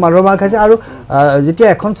অৰ্থনৈতিকভাৱে মাধমাৰ খাইছে আৰু যেতিয়া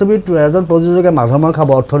এখন ছবিত এজন প্ৰযোজকে মাধমাৰ খাব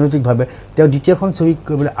অৰ্থনৈতিকভাৱে তেওঁ দ্বিতীয়খন ছবি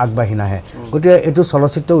কৰিবলৈ আগবাঢ়ি নাহে গতিকে এইটো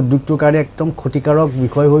চলচ্চিত্ৰ উদ্যোগটোৰ কাৰণে একদম ক্ষতিকাৰক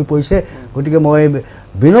বিষয় হৈ পৰিছে গতিকে মই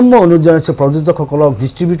বিনম্ৰ অনুৰোধ জনাইছোঁ প্ৰযোজকসকলক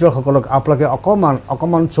ডিষ্ট্ৰিবিউটৰসকলক আপোনালোকে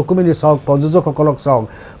অকণমান চকু মেলি চাওক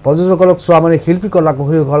প্ৰযোজকসকলক চোৱা মানে শিল্পী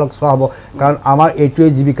কলাকুশলীসকলক চোৱা হ'ব কাৰণ আমাৰ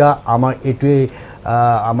এইটোৱেই জীৱিকা এইটোৱেই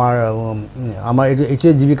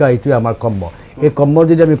জীৱিকা এইটোৱেই আমাৰ কৰ্ম এই কৰ্ম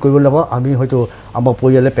যদি আমি কৰিবলৈ নাপাওঁ আমি হয়তো আমাৰ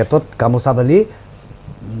পৰিয়ালে পেটত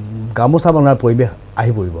গামোচা বনোৱাৰ পৰিৱেশ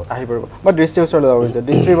আহি পৰিব মই দৃষ্টি ওচৰলৈ যাব বিচাৰিছোঁ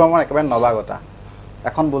দৃষ্টিৰ বৰ্মন একেবাৰে নৱাগতা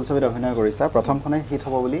এখন বোলছবিত অভিনয় কৰিছা প্ৰথমখনে হিট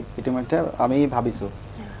হ'ব বুলি ইতিমধ্যে আমি ভাবিছোঁ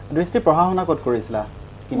দৃষ্টি পঢ়া শুনা ক'ত কৰিছিলা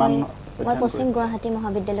কিমান মই পশ্চিম গুৱাহাটী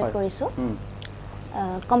মহাবিদ্যালয়ত কৰিছোঁ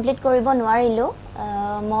কমপ্লিট কৰিব নোৱাৰিলোঁ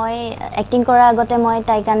মই এক্টিং কৰাৰ আগতে মই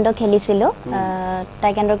টাইকাণ্ডো খেলিছিলোঁ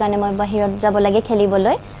টাইকাণ্ডোৰ কাৰণে মই বাহিৰত যাব লাগে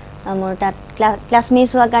খেলিবলৈ মোৰ তাত ক্লাছ মিছ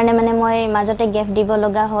হোৱাৰ কাৰণে মানে মই মাজতে গেপ দিব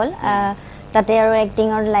লগা হ'ল তাতে আৰু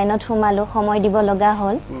এক্টিঙৰ লাইনত সোমালোঁ সময় দিব লগা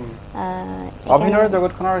হ'ল অভিনয়ৰ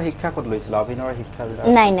জগতখনৰ শিক্ষা ক'ত লৈছিল অভিনয়ৰ শিক্ষা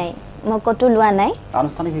নাই মই ক'তো লোৱা নাই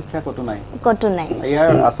আনুষ্ঠানিক শিক্ষা ক'তো নাই ইয়াৰ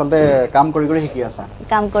আচলতে কাম কৰি শিকি আছা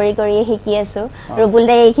কাম কৰি শিকি আছোঁ ৰবুল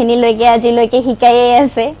দাই এইখিনিলৈকে আজিলৈকে শিকায়ে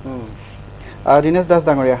আছে দীনেশ দাস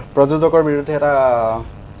ডাঙৰীয়া প্ৰযোজকৰ বিৰুদ্ধে এটা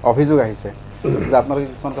অভিযোগ আহিছে যে আপোনালোকে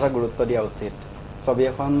কিছুমান কথা গুৰুত্ব দিয়া উচিত ছবি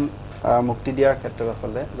এখন মুক্তি দিয়াৰ ক্ষেত্ৰত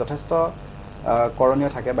আচলতে যথেষ্ট কৰণীয়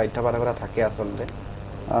থাকে বাধ্যবাধকতা থাকে আচলতে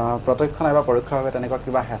প্ৰত্যক্ষ নাইবা পৰোক্ষভাৱে তেনেকুৱা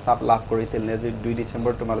কিবা হেঁচা লাভ কৰিছিল নে যে 2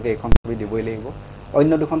 ডিচেম্বৰ তোমালোকে এখন ছবি দিবই লাগিব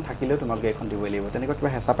অন্য দুখন থাকিলেও তোমালোকে এখন দিবই লাগিব তেনেকুৱা কিবা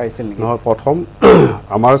হেঁচা পাইছিল নেকি নহয় প্ৰথম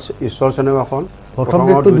আমাৰ ঈশ্বৰ চিনেমাখন প্ৰথম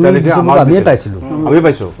ডেটটো 2 ডিচেম্বৰ আমি পাইছিলোঁ আমি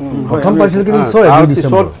পাইছোঁ প্ৰথম পাইছিলোঁ কিন্তু ঈশ্বৰ 2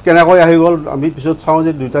 ডিচেম্বৰ কেনেকৈ আহি গ'ল আমি পিছত চাওঁ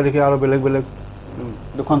যে 2 তাৰিখে আৰু বেলেগ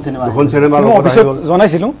দুখন চিনেমা অফিচত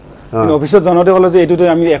জনাইছিলোঁ অফিচত জনাওঁতে ক'লে যে এইটোতে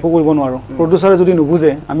আমি একো কৰিব নোৱাৰোঁ প্ৰডিউচাৰে যদি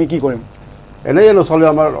নুবুজে আমি কি কৰিম এনেই নচলে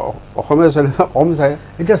আমাৰ অসমীয়া চিনেমা কম চাই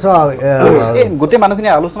এতিয়া চোৱা গোটেই মানুহখিনি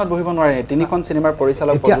আলোচনাত বহিব নোৱাৰে তিনিখন চিনেমাৰ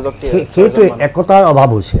পৰিচালক প্ৰযোজক সেইটোৱে একতাৰ অভাৱ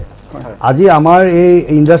হৈছে আজি আমাৰ এই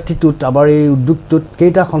ইণ্ডাষ্ট্ৰিটোত আমাৰ এই উদ্যোগটোত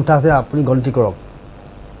কেইটা সন্থা আছে আপুনি গণতি কৰক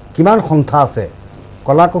কিমান সন্থা আছে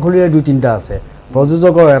কলা কুশলীৰে 2-3টা আছে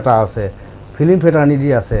প্ৰযোজকৰ এটা আছে ফিল্ম ফেটাৰ্নিটি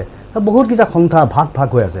আছে বহুতকেইটা সন্থা ভাগ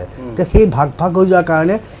হৈ আছে এতিয়া সেই ভাগ হৈ যোৱাৰ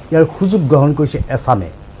কাৰণে ইয়াৰ সুযোগ গ্ৰহণ কৰিছে এছামে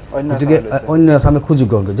গতিকে অন্য আছামে সুযোগ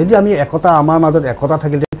গ্ৰহণ কৰে যদি আমি একতা আমাৰ মাজত একতা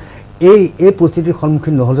থাকিলে এই পৰিস্থিতিৰ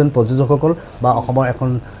সন্মুখীন নহ'লহেঁতেন প্ৰযোজকসকল বা অসমৰ এখন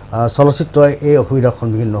চলচ্চিত্ৰই এই অসুবিধাৰ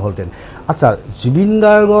সন্মুখীন নহ'লহেঁতেন আচ্ছা জুবিন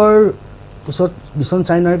গাৰ্গৰ পিছত মিছন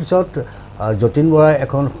চাইনাৰ পিছত যতীন বৰাই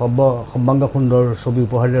এখন সৰ্বাংগ সুন্দৰ ছবি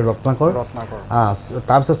উপহাৰ দিলে ৰত্নাকৰ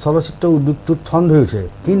তাৰপিছত চলচ্চিত্ৰ উদ্যোগটোত ঠন ধৰি উঠে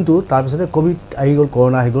কিন্তু তাৰপিছতে ক'ভিড আহি গ'ল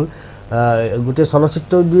কৰোণা আহি গ'ল গোটেই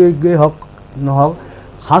চলচ্চিত্ৰ উদ্যোগেই হওক নহওক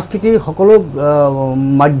সাংস্কৃতিক সকলো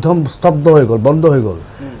মাধ্যম স্তব্ধ হৈ গ'ল বন্ধ হৈ গ'ল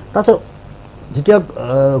তাৰপিছত যেতিয়া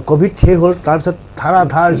ক'ভিড শেষ হ'ল তাৰপিছত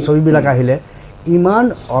ধাৰাধাৰ ছবিবিলাক আহিলে ইমান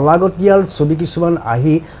অলাগতিয়াল ছবি কিছুমান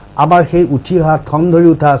আহি আমাৰ সেই উঠি অহা ঠন ধৰি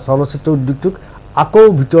উঠা চলচ্চিত্ৰ উদ্যোগটোক আকৌ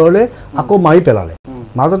ভিতৰলৈ আকৌ মাৰি পেলালে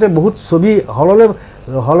মাজতে বহুত ছবি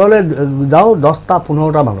হললৈ যাওঁ 10টা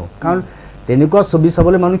 15টা মানুহ কাৰণ তেনেকুৱা ছবি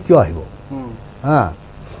চাবলৈ মানুহ কিয় আহিব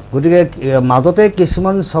গতিকে মাজতে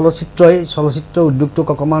কিছুমান চলচ্চিত্ৰ উদ্যোগটোক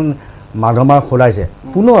অকণমান মাধমাৰ খোলাইছে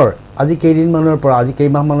পুনৰ আজি কেইদিনমানৰ পৰা আজি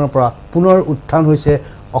কেইমাহমানৰ পৰা পুনৰ উত্থান হৈছে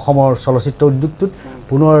অসমৰ চলচ্চিত্ৰ উদ্যোগটোত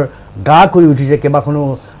পুনৰ গা কৰি উঠিছে কেইবাখনো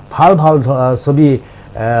ভাল ছবি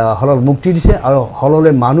হলত মুক্তি দিছে আৰু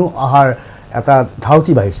হললৈ মানুহ অহাৰ এটা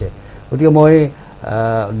ধাউতি বাঢ়িছে গতিকে মই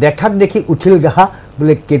দেখাক দেখি উঠিল গা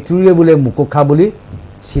বোলে কেতুৰিয়ে বোলে মুকুখা বুলি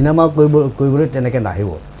চিনেমা কৰিবলৈ তেনেকৈ নাহিব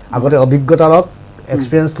আগতে অভিজ্ঞতা লওক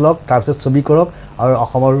এক্সপিৰিয়েঞ্চ লওক তাৰপিছত ছবি কৰক আৰু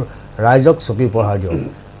অসমৰ ৰাইজক ছবি উপহাৰ দিয়ক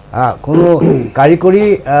কোনো কাৰিকৰী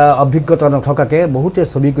অভিজ্ঞতা নথকাকৈ বহুতে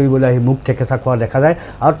ছবি কৰিবলৈ আহি মুখ ঠেকেচা খোৱা দেখা যায়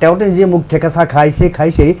আৰু তেওঁতে যিয়ে মুখ ঠেকেচা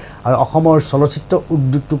খাইছেই আৰু অসমৰ চলচ্চিত্ৰ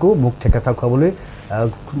উদ্যোগটোকো মুখ ঠেকেচা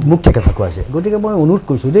খুৱাইছে গতিকে মই অনুৰোধ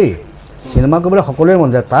কৰিছোঁ দেই চিনেমা কৰিবলৈ সকলোৰে মন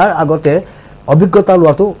যায় তাৰ আগতে অভিজ্ঞতা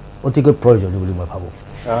লোৱাটো অতিকৈ প্ৰয়োজনীয় বুলি মই ভাবোঁ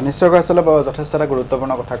নিশ্চয়কৈ আচলতে যথেষ্ট এটা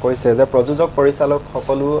গুৰুত্বপূৰ্ণ কথা কৈছে যে প্ৰযোজক পৰিচালক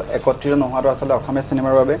সকলো একত্ৰিত নোহোৱাটো আচলতে অসমীয়া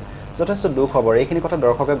চিনেমাৰ বাবে যথেষ্ট দুখ খবৰ এইখিনি কথা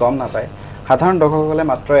দৰ্শকে গম নাপায় সাধাৰণ দৰ্শকসকলে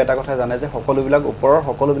মাত্ৰ এটা কথা জানে যে সকলোবিলাক ওপৰৰ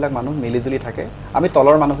সকলোবিলাক মানুহ মিলিজুলি থাকে আমি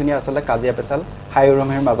তলৰ মানুহখিনি আচলতে কাজিয়া পেচাল হাই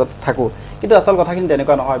উৰুমিৰ মাজত থাকোঁ কিন্তু আচল কথাখিনি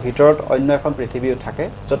তেনেকুৱা নহয় ভিতৰত অন্য এখন পৃথিৱীও থাকে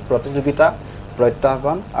য'ত প্ৰতিযোগিতা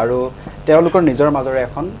প্ৰত্যাহ্বান আৰু তেওঁলোকৰ নিজৰ মাজৰে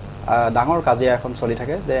এখন ডাঙৰ কাজিয়া এখন চলি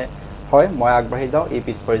থাকে যে হয় মই আগবাঢ়ি যাওঁ এই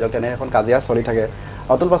পিছ পৰি যাওঁ তেনে এখন কাজিয়া চলি থাকে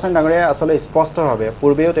অতুল বসুমতাৰী ডাঙৰীয়াই আচলতে স্পষ্টভাৱে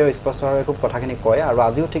পূৰ্বেও তেওঁ স্পষ্টভাৱে খুব কথাখিনি কয় আৰু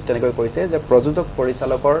আজিও ঠিক তেনেকৈ কৈছে যে প্ৰযোজক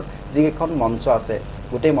পৰিচালকৰ যিকেইখন মঞ্চ আছে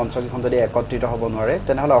গোটেই মঞ্চকেইখন যদি একত্ৰিত হ'ব নোৱাৰে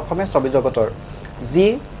তেনেহ'লে অসমীয়া ছবি জগতৰ যি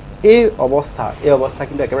এই অৱস্থা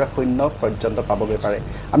কিন্তু একেবাৰে শূন্য পৰ্যন্ত পাবগৈ পাৰে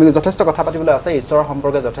আমি যথেষ্ট কথা পাতিবলৈ আছে ঈশ্বৰৰ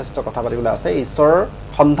সম্পৰ্কে যথেষ্ট কথা পাতিবলৈ আছে ঈশ্বৰৰ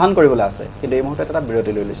সন্ধান কৰিবলৈ আছে কিন্তু এই মুহূৰ্তত এটা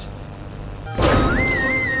বিৰতি লৈ লৈছোঁ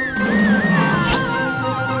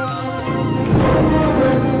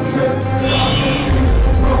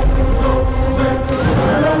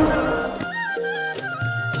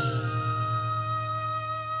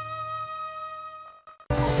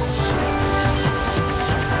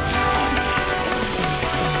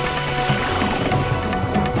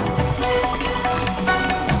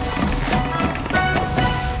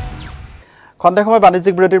খন্তেক সময়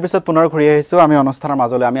বাণিজ্যিক বিৰতিৰ পিছত পুনৰ ঘূৰি আহিছোঁ আমি অনুষ্ঠানৰ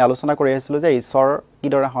মাজলৈ আমি আলোচনা কৰি আহিছিলোঁ যে ঈশ্বৰ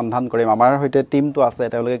কিদৰে সন্ধান কৰিম আমাৰ সৈতে টীমটো আছে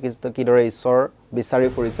তেওঁলোকে কিদৰে ঈশ্বৰ বিচাৰি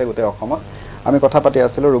ফুৰিছে গোটেই অসমত আমি কথা পাতি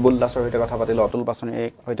আছিলোঁ ৰুবুল দাসৰ সৈতে কথা পাতিলোঁ, অতুল পাচনিৰ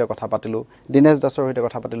সৈতে কথা পাতিলোঁ, দীনেশ দাসৰ সৈতে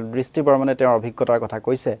কথা পাতিলোঁ। দৃষ্টি বৰ্মনে তেওঁৰ অভিজ্ঞতাৰ কথা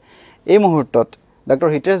কৈছে। এই মুহূৰ্তত ডক্টৰ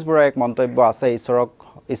হিতেশ বৰুৱাৰ এক মন্তব্য আছে,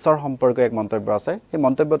 ঈশ্বৰ সম্পৰ্কীয় এক মন্তব্য আছে। সেই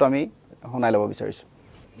মন্তব্যটো আমি শুনাই ল'ব বিচাৰিছোঁ।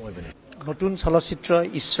 নতুন চলচ্চিত্ৰ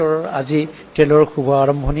ঈশ্বৰৰ আজি ট্ৰেইলাৰৰ শুভ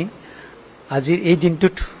আৰম্ভণি। আজিৰ এই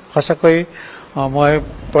দিনটোত সঁচাকৈ মই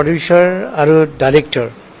প্ৰডিউচাৰ আৰু ডাইৰেক্টৰ,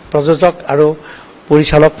 প্ৰযোজক আৰু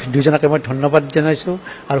পৰিচালক দুজনকে মই ধন্যবাদ জনাইছোঁ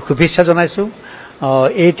আৰু শুভেচ্ছা জনাইছোঁ।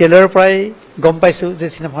 এই ট্ৰেইলাৰৰ পৰাই গম পাইছোঁ যে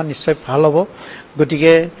চিনেমাখন নিশ্চয় ভাল হ'ব।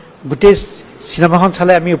 গতিকে গোটেই চিনেমাখন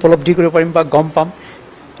চালে আমি উপলব্ধি কৰিব পাৰিম বা গম পাম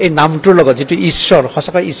এই নামটোৰ লগত যিটো ঈশ্বৰ,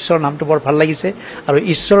 সঁচাকৈ ঈশ্বৰ নামটো বৰ ভাল লাগিছে। আৰু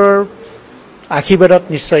ঈশ্বৰৰ আশীৰ্বাদত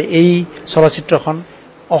নিশ্চয় এই চলচ্চিত্ৰখন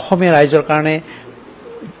অসমীয়া ৰাইজৰ কাৰণে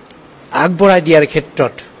আগবঢ়াই দিয়াৰ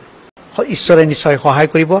ক্ষেত্ৰত ঈশ্বৰে নিশ্চয় সহায়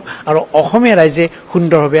কৰিব আৰু অসমীয়া ৰাইজে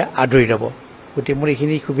সুন্দৰভাৱে আদৰি ল'ব। গতিকে মোৰ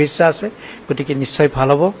এইখিনি শুভেচ্ছা আছে। গতিকে নিশ্চয় ভাল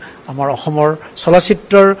হ'ব। আমাৰ অসমৰ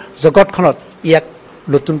চলচ্চিত্ৰৰ জগতখনত ইয়াক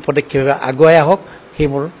নতুন পদক্ষেপে আগুৱাই আহক, সেই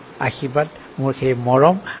মোৰ আশীৰ্বাদ, মোৰ সেই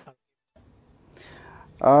মৰম।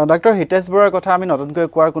 ডক্টৰ হিতেশ বৰুৱাৰ কথা আমি নতুনকৈ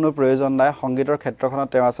কোৱাৰ কোনো প্ৰয়োজন নাই। সংগীতৰ ক্ষেত্ৰখনত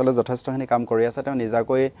তেওঁ আচলতে যথেষ্টখিনি কাম কৰি আছে। তেওঁ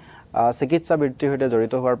নিজাকৈ চিকিৎসা বৃত্তিৰ সৈতে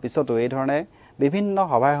জড়িত হোৱাৰ পিছতো এই ধৰণে বিভিন্ন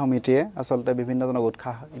সভা সমিতিয়ে আচলতে বিভিন্নজনক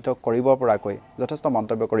উৎসাহিত কৰিব পৰাকৈ যথেষ্ট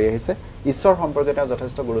মন্তব্য কৰি আহিছে। ঈশ্বৰ সম্পৰ্কে তেওঁ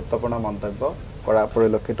যথেষ্ট গুৰুত্বপূৰ্ণ মন্তব্য কৰা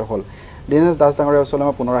পৰিলক্ষিত হ'ল। দীনেশ দাস ডাঙৰীয়াৰ ওচৰলৈ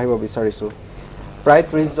মই পুনৰ আহিব বিচাৰিছোঁ। প্ৰায়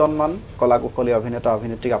 30জনমান কলা কুশলী অভিনেতা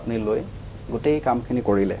অভিনেত্ৰীক আপুনি লৈ গোটেই কামখিনি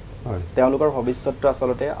কৰিলে। তেওঁলোকৰ ভৱিষ্যতটো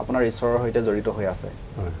আচলতে আপোনাৰ ঈশ্বৰৰ সৈতে জড়িত হৈ আছে।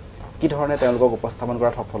 কি ধৰণে তেওঁলোকক উপস্থাপন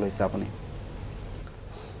কৰাত সফল হৈছে আপুনি?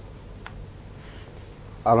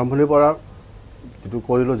 আৰম্ভণিৰ পৰা যিটো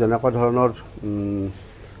কৰিলোঁ, যেনেকুৱা ধৰণৰ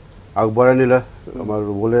আগবঢ়াই নিলে আমাৰ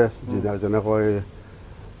ৰুবুলে, যেনেকৈ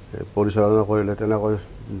পৰিচালনা কৰিলে, তেনেকৈ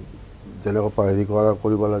যেনেকৈ হেৰি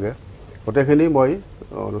কৰিব লাগে গোটেইখিনি মই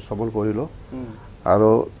অনুস্থাপন কৰিলোঁ। আৰু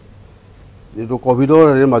যিটো ক'ভিডৰ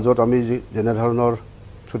হেৰিৰ মাজত আমি যেনেধৰণৰ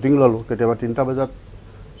শ্বুটিং ল'লোঁ, কেতিয়াবা 3টা বজাত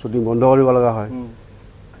শ্বুটিং বন্ধ কৰিব লগা হয়।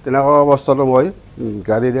 তেনেকুৱা অৱস্থাতো মই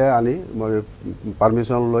গাড়ীৰে আনি মই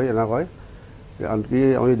পাৰ্মিশ্যন লৈ এনেকৈ, আনকি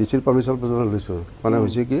আমি ডিচিৰ পাৰ্মিশ্যন পৰ্যন্ত লৈছোঁ। মানে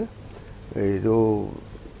হৈছে কি, এইটো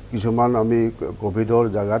কিছুমান আমি ক'ভিডৰ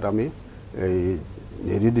জেগাত আমি এই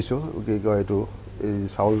হেৰি দিছোঁ, কি কয় এইটো, এই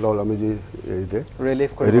চাউল তাউল আমি যি হেৰিতে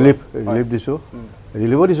ৰিলিফ দিছোঁ,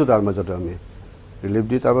 ৰিলিফো দিছোঁ। তাৰ মাজতে আমি ৰিলিফ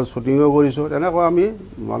দি তাৰপাছত শ্বুটিঙো কৰিছোঁ। তেনেকৈ আমি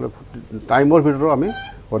মানে টাইমৰ ভিতৰত আমি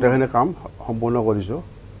গোটেইখিনি কাম সম্পূৰ্ণ কৰিছোঁ।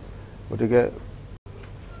 গতিকে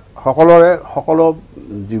সকলো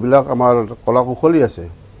যিবিলাক আমাৰ কলা কুশলী আছে,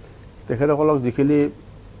 তেখেতসকলক যিখিনি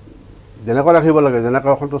যেনেকৈ ৰাখিব লাগে,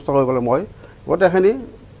 যেনেকৈ সন্তুষ্ট কৰিব লাগে, মই গোটেইখিনি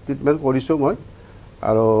ট্ৰিটমেণ্ট কৰিছোঁ মই।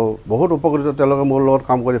 আৰু বহুত উপকৃত, তেওঁলোকে মোৰ লগত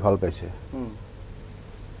কাম কৰি ভাল পাইছে।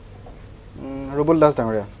 ৰুবুল দাস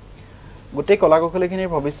ডাঙৰীয়া, গোটেই কলা কুশলীখিনিৰ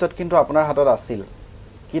ভৱিষ্যত কিন্তু আপোনাৰ হাতত আছিল।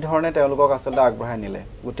 কি ধৰণে তেওঁলোকক আচলতে আগবঢ়াই নিলে?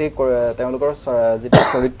 গোটেই তেওঁলোকৰ যিটো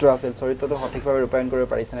চৰিত্ৰ আছিল, চৰিত্ৰটো সঠিকভাৱে ৰূপায়ণ কৰিব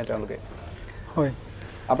পাৰিছেনে তেওঁলোকে? হয়,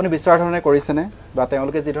 আপুনি বিচৰা ধৰণে কৰিছেনে, বা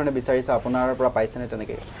তেওঁলোকে যি ধৰণে বিচাৰিছে আপোনাৰ পৰা পাইছেনে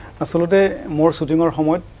তেনেকৈ? আচলতে মোৰ শ্বুটিঙৰ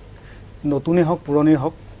সময়ত নতুনেই হওক পুৰণেই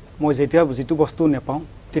হওক, মই যেতিয়া যিটো বস্তু নাপাওঁ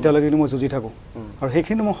তেতিয়ালৈকে কিন্তু মই যুঁজি থাকোঁ। আৰু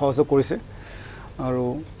সেইখিনি মোক সহযোগ কৰিছে। আৰু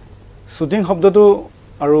শ্বুটিং শব্দটো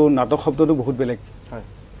আৰু নাটক শব্দটো বহুত বেলেগ।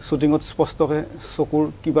 শ্বুটিঙত স্পষ্টকৈ চকুৰ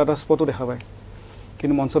কিবা এটা স্পটো দেখা পায়,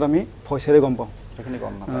 কিন্তু মঞ্চত আমি ভইচেৰে গম পাওঁ।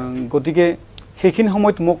 গতিকে সেইখিনি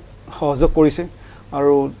সময়ত মোক সহযোগ কৰিছে।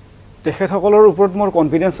 আৰু তেখেতসকলৰ ওপৰত মোৰ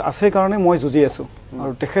কনফিডেঞ্চ আছে কাৰণে মই যুঁজি আছোঁ।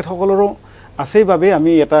 আৰু তেখেতসকলৰো আছেই বাবে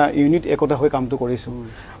আমি এটা ইউনিট একতা হৈ কামটো কৰিছোঁ।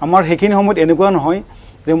 আমাৰ সেইখিনি সময়ত এনেকুৱা নহয়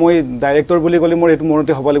যে মই ডাইৰেক্টৰ বুলি ক'লে মোৰ এইটো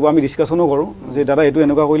মনতে হ'ব লাগিব। আমি ডিছকাশ্যনো কৰোঁ যে দাদা এইটো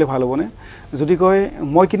এনেকুৱা কৰিলে ভাল হ'বনে। যদি কয়,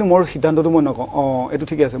 মই কিন্তু মোৰ সিদ্ধান্তটো মই নকওঁ, এইটো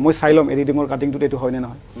ঠিকে আছে, মই চাই ল'ম এডিটিঙৰ কাটিংটোত এইটো হয়নে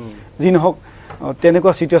নহয়। যি নহওক,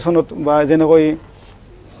 তেনেকুৱা চিটুৱেশ্যনত বা যেনেকৈ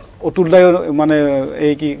অতুল দায়ৰ মানে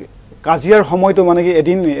এই কি কাজিয়াৰ সময়টো মানে কি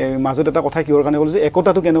এদিন মাজত এটা কথা কিহৰ কাৰণে ক'লোঁ যে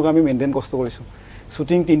একতাটো কেনেকুৱা আমি মেইনটেইন কষ্ট কৰিছোঁ।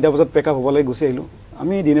 শ্বুটিং 3টা বজাত পেক আপ হ'ব লাগে, গুচি আহিলোঁ।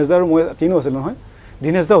 আমি দীনেশ দা আৰু মই তিনিও আছিলোঁ নহয়,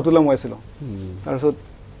 দীনেশ দা অতুল দা মই আছিলোঁ। তাৰপিছত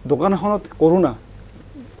দোকান এখনত কৰোণা,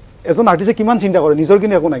 এজন আৰ্টিষ্টে কিমান চিন্তা কৰে, নিজৰ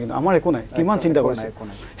কিন্তু একো নাই, কিন্তু আমাৰ একো নাই, কিমান চিন্তা কৰিছে।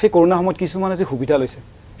 সেই কৰোণা সময়ত কিছুমানে যে সুবিধা লৈছে,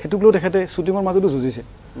 সেইটোক লৈ তেখেতে শ্বুটিঙৰ মাজতো যুঁজিছে।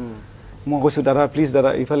 মই কৈছোঁ দাদা প্লিজ দাদা,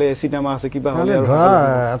 ইফালে চিনেমা আছে, কিবা হ'লে ধৰা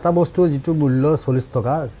এটা বস্তু যিটো মূল্য 40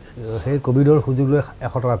 টকা, সেই ক'ভিডৰ সুযোগ লৈ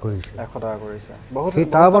 100 টকা কৰিছে। সেই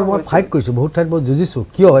তাৰ ওপৰত মই ফাইট কৰিছোঁ, বহুত ঠাইত মই যুঁজিছোঁ,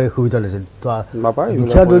 কিয় এই সুবিধা লৈছে।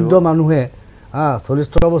 দুখীয়া দৰিদ্ৰ মানুহে 40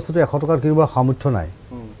 টকা বস্তুটো 100 টকাত কিনিবৰ সামৰ্থ্য নাই।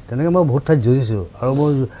 তেনেকৈ মই বহুত ঠাইত যুঁজিছোঁ। আৰু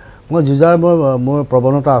মই যুঁজাৰ মোৰ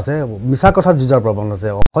প্ৰৱণতা আছে, মিছা কথাত যুঁজাৰ প্ৰৱণতা আছে,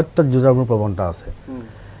 অসত্যত যুঁজাৰ মোৰ প্ৰৱণতা আছে।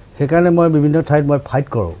 সেইকাৰণে মই বিভিন্ন ঠাইত মই ফাইট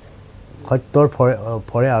কৰোঁ, সত্যৰ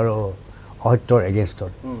ফৰে আৰু অসত্যৰ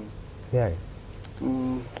এগেইনষ্টত। সেয়াই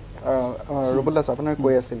ৰূপল দাস আপোনাৰ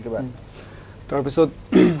কৈ আছিল কিবা তাৰপিছত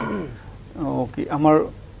কি আমাৰ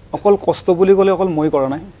অকল কষ্ট বুলি ক'লে অকল মই কৰা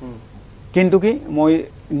নাই কিন্তু কি মই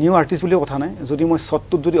নিউ আৰ্টিষ্ট বুলি কথা নাই যদি মই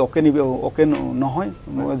শ্বটটোত যদি অকে নহয়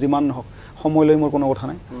যিমান নহওক সময় লৈ মোৰ কোনো কথা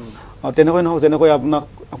নাই তেনেকৈ নহওক যেনেকৈ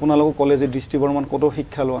আপোনালোকক ক'লে যে দৃষ্টি বৰ্মন ক'তো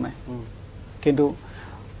শিক্ষা লোৱা নাই কিন্তু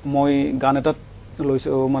মই গান এটাত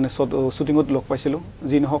লৈছোঁ মানে শ্বুটিঙত লগ পাইছিলোঁ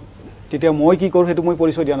যি নহওক তেতিয়া মই কি কৰোঁ সেইটো মই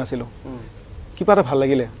পৰিচয় দিয়া নাছিলোঁ কিবা এটা ভাল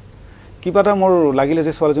লাগিলে কিবা এটা মোৰ লাগিলে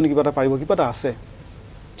যে ছোৱালীজনী কিবা এটা পাৰিব কিবা এটা আছে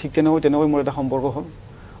ঠিক তেনেকৈ মোৰ এটা সম্পৰ্ক হ'ল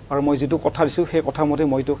আৰু মই যিটো কথা দিছোঁ সেই কথামতে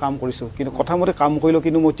মইতো কাম কৰিছোঁ কিন্তু কথামতে কাম কৰিলেও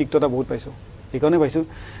কিন্তু মই তিক্ততা বহুত পাইছোঁ সেইকাৰণে পাইছোঁ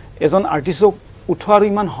এজন আৰ্টিষ্টক উঠোৱাটো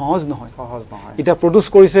ইমান সহজ নহয় এতিয়া প্ৰডিউচ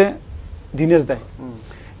কৰিছে দীনেশ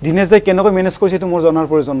দাই কেনেকৈ মেনেজ কৰিছে সেইটো মোৰ জনাৰ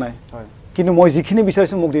প্ৰয়োজন নাই কিন্তু মই যিখিনি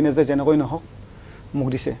বিচাৰিছোঁ মোক দীনেশ দাই যেনেকৈ নহওক মোক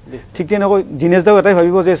দিছে ঠিক তেনেকৈ দীনেশ দাও এটাই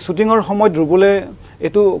ভাবিব যে শ্বুটিঙৰ সময়ত ৰুবলে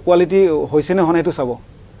এইটো কোৱালিটি হৈছে নে হোৱা নাই সেইটো চাব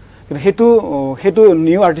কিন্তু সেইটো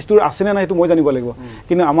নিউ আৰ্টিষ্টটোৰ আছেনে নাই সেইটো মই জানিব লাগিব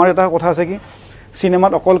কিন্তু আমাৰ এটা কথা আছে কি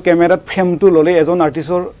চিনেমাত অকল কেমেৰাত ফ্ৰেমটো ল'লে এজন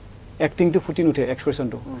আৰ্টিষ্টৰ এক্টিংটো ফুটি নুঠে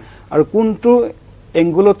এক্সপ্ৰেশ্যনটো আৰু কোনটো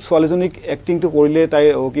এংগুলত ছোৱালীজনীক এক্টিংটো কৰিলে তাইৰ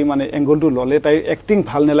কি মানে এংগুলটো ল'লে তাইৰ এক্টিং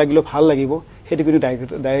ভাল নালাগিলেও ভাল লাগিব সেইটো কিন্তু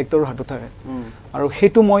ডাইৰেক্টৰৰ হাতত থাকে আৰু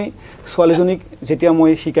সেইটো মই ছোৱালীজনীক যেতিয়া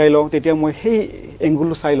মই শিকাই লওঁ তেতিয়া মই সেই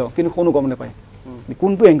এংগুলটো চাই লওঁ কিন্তু কোনো গম নাপায়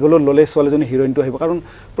কোনটো এংগুলত ল'লে ছোৱালীজনী হিৰইনটো আহিব কাৰণ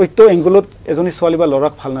প্ৰত্যেক এংগুলত এজনী ছোৱালী বা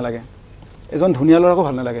ল'ৰাক ভাল নালাগে এজন ধুনীয়া ল'ৰাকো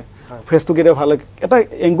ভাল নালাগে ফ্ৰেছটো কেতিয়াও ভাল লাগে এটা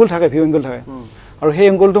এংগুল থাকে ভিউ এংগুল থাকে আৰু সেই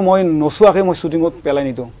এংগুলটো মই নচোৱাকৈ মই শ্বুটিঙত পেলাই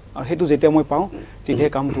নিদিওঁ আৰু সেইটো যেতিয়া মই পাওঁ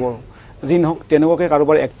তেতিয়াহে কামটো কৰোঁ যি নহওক তেনেকুৱাকৈ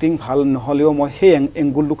কাৰোবাৰ এক্টিং ভাল নহ'লেও মই সেই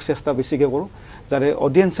এংগুলটোক চেষ্টা বেছিকৈ কৰোঁ যাতে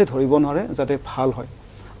অডিয়েঞ্চে ধৰিব নোৱাৰে যাতে ভাল হয়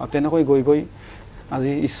আৰু তেনেকৈ গৈ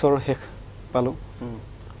আজি ঈশ্বৰৰ শেষ পালোঁ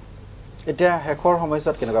এতিয়া শেষৰ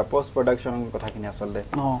সময়ছোৱাত কেনেকুৱা পোষ্ট প্ৰডাকশ্যনৰ কথাখিনি আচলতে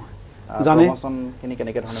জানে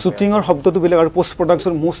শ্বুটিঙৰ শব্দটো বেলেগ আৰু পোষ্ট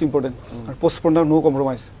প্ৰডাকশ্যন মষ্ট ইম্পৰ্টেণ্ট আৰু পোষ্ট প্ৰডাকশ্যন নো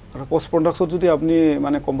কম্প্ৰমাইজ আৰু পোষ্ট প্ৰডাকশ্যনত যদি আপুনি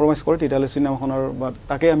মানে কম্প্ৰমাইজ কৰে তেতিয়াহ'লে চিনেমাখনৰ বা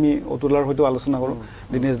তাকে আমি অতুলাৰ সৈতেও আলোচনা কৰোঁ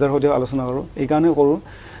দীনেশ দাৰ সৈতেও আলোচনা কৰোঁ এইকাৰণে কৰোঁ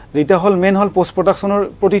যেটা হ'ল মেইন হ'ল পোষ্ট প্ৰডাকশ্যনৰ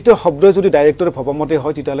প্ৰতিটো শব্দই যদি ডাইৰেক্টৰে ভবামতে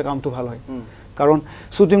হয় তেতিয়াহ'লে কামটো ভাল হয় কাৰণ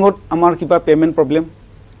শ্বুটিঙত আমাৰ কিবা পে'মেণ্ট প্ৰব্লেম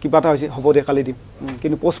কিবা এটা হৈছে হ'ব দে কালি দিম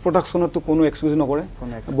কিন্তু পোষ্ট প্ৰডাকশ্যনততো কোনো এক্সকিউজ নকৰে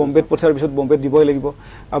বম্বেত পঠিয়াৰ পিছত বম্বেত দিবই লাগিব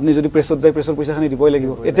আপুনি যদি প্ৰেছত যায় প্ৰেছৰ পইচাখিনি দিবই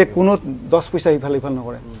লাগিব এতিয়া কোনো 10 পইচা ইফাল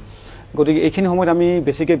নকৰে গতিকে এইখিনি সময়ত আমি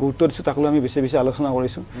বেছিকৈ গুৰুত্ব দিছোঁ তাক লৈ আমি বেছি আলোচনা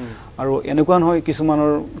কৰিছোঁ আৰু এনেকুৱা নহয়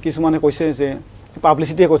কিছুমানে কৈছে যে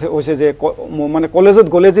পাব্লিচিটিয়ে কৈছে যে মানে কলেজত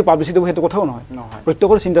গ'লে যে পাব্লিচিটি হ'ব সেইটো কথাও নহয়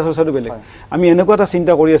প্ৰত্যেকৰ চিন্তা চৰ্চাটো বেলেগ আমি এনেকুৱা এটা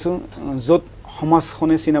চিন্তা কৰি আছোঁ য'ত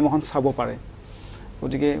সমাজখনে চিনেমাখন চাব পাৰে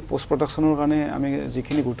গতিকে পোষ্ট প্ৰডাকশ্যনৰ কাৰণে আমি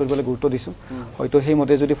যিখিনি গুৰুত্ব দিছোঁ হয়তো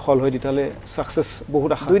সেইমতে যদি ফল হয় তেতিয়াহ'লে ছাকচেছ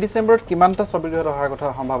বহুত আশা 2 ডিচেম্বৰত কিমানটা ছবি গৃহত অহাৰ কথা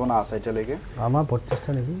সম্ভাৱনা আছে এতিয়ালৈকে আমাৰ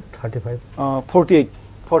 32টা নেকি 35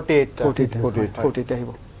 48 আহিব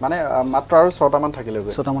মানে মাত্ৰ আৰু 6টা মান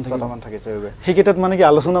থাকিলেগৈ 6টা মান থাকিছেগৈ সেইকেইটাত মানে কি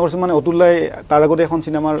আলোচনা কৰিছে মানে অতুলাই তাৰ আগতে এখন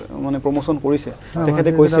চিনেমাৰ মানে প্ৰমোচন কৰিছে তেখেতে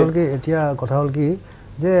কৈছে এতিয়া কথা হ'ল কি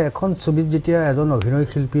যে এখন ছবিত যেতিয়া এজন অভিনয়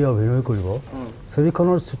শিল্পী অভিনয় কৰিব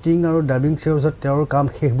ছবিখনৰ শ্বুটিং আৰু ডাবিং চেয়াৰত তেওঁৰ কাম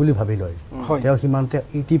শেষ বুলি ভাবি লয় তেওঁ সিমানতে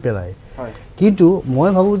ইটি পেলায় কিন্তু মই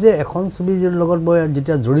ভাবোঁ যে এখন ছবিৰ লগত মই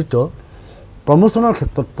যেতিয়া জড়িত প্ৰমোচনৰ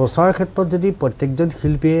ক্ষেত্ৰত প্ৰচাৰৰ ক্ষেত্ৰত যদি প্ৰত্যেকজন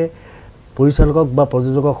শিল্পীয়ে পৰিচালকক বা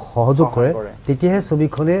প্ৰযোজকক সহযোগ কৰে তেতিয়াহে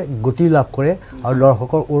ছবিখনে গতি লাভ কৰে আৰু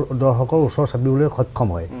দৰ্শকৰ ওচৰ চাপিবলৈ সক্ষম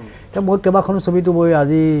হয় এতিয়া মই কেইবাখনো ছবিটো মই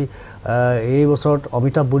আজি এই বছৰত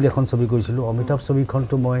অমিতাভ বুলি এখন ছবি কৰিছিলোঁ অমিতাভ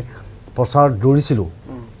ছবিখনটো মই প্ৰচাৰত দৌৰিছিলোঁ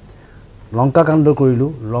লংকাকাণ্ড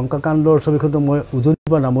কৰিলোঁ লংকাকাণ্ডৰ ছবিখনটো মই উজনিৰ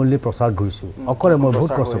পৰা নামনিলৈ প্ৰচাৰত ঘূৰিছোঁ অকলে মই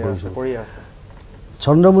বহুত কষ্ট কৰিছোঁ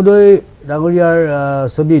চন্দ্ৰমোদয় ডাঙৰীয়াৰ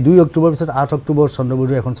ছবি 2 অক্টোবৰ পিছত 8 অক্টোবৰ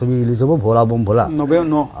চন্দ্ৰমোদয় এখন ছবি ৰিলিজ হ'ব ভোলা বম ভোলা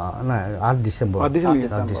নাই 8 ডিচেম্বৰ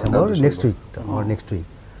নেক্সট উইক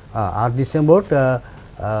 8 ডিচেম্বৰত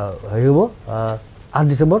হেৰি হ'ব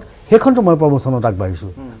 8 ডিচেম্বৰত সেইখনটো মই প্ৰমোচনত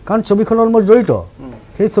আগবাঢ়িছোঁ কাৰণ ছবিখনৰ মই জড়িত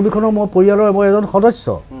সেই ছবিখনৰ মই পৰিয়ালৰ মই এজন সদস্য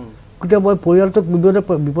গতিকে মই পৰিয়ালটোক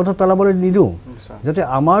বিপদত পেলাবলৈ নিদিওঁ যাতে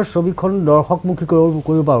আমাৰ ছবিখন দৰ্শকমুখী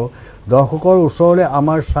কৰিব পাৰোঁ দৰ্শকৰ ওচৰলৈ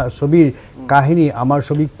আমাৰ ছবিৰ কাহিনী আমাৰ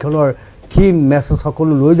ছবিখনৰ থিম মেছেজ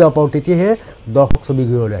সকলো লৈ যাব পাৰোঁ তেতিয়াহে দৰ্শক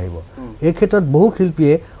ছবিগৃহলৈ আহিব এই ক্ষেত্ৰত বহু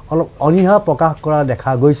শিল্পীয়ে অলপ অনীহা প্ৰকাশ কৰা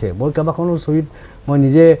দেখা গৈছে মই কেইবাখনো ছবিত মই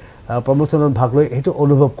নিজে প্ৰমোচনত ভাগ লৈ সেইটো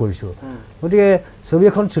অনুভৱ কৰিছোঁ গতিকে ছবি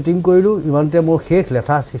এখন শ্বুটিং কৰিলোঁ ইমানতে মোৰ শেষ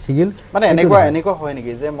লেঠা ছিগিল মানে এনেকুৱা হয়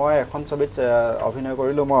নেকি যে মই এখন ছবিত অভিনয়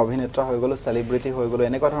কৰিলোঁ মই অভিনেতা হৈ গ'লোঁ চেলিব্ৰিটি হৈ গ'লোঁ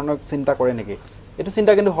এনেকুৱা ধৰণৰ চিন্তা কৰে নেকি এইটো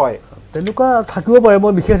চিন্তা কিন্তু হয় তেনেকুৱা থাকিব পাৰে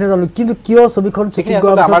মই বিশেষ নাজানো কিন্তু কিয় ছবিখন শ্বুটিং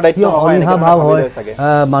কৰাৰ পিছত কিয় অনীহা ভাৱ হয়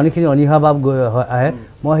মানুহখিনি অনীহা ভাৱ আহে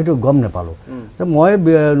মই সেইটো গম নাপালোঁ মই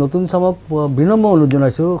নতুন চামক বিনম্ৰ অনুৰোধ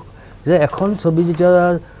জনাইছোঁ যে এখন ছবি যেতিয়া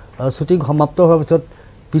শ্বুটিং সমাপ্ত হোৱাৰ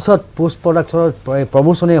পিছত পোষ্ট প্ৰডাকশ্যনৰ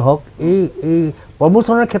প্ৰমোশ্যনেই হওক এই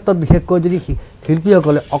প্ৰমোশ্যনৰ ক্ষেত্ৰত বিশেষকৈ যদি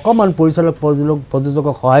শিল্পীসকলে অকণমান পৰিচালক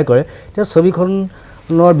প্ৰযোজকক সহায় কৰে তেতিয়া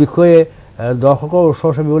ছবিখনৰ বিষয়ে দৰ্শকৰ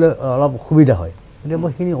ওচৰ চাপিবলৈ অলপ সুবিধা হয় গতিকে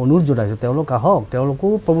মই সেইখিনি অনুৰোধ জনাইছোঁ তেওঁলোক আহক তেওঁলোকো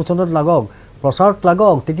প্ৰমোশ্যনত লাগক প্ৰচাৰত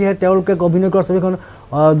লাগক তেতিয়াহে তেওঁলোকে অভিনয় কৰা ছবিখন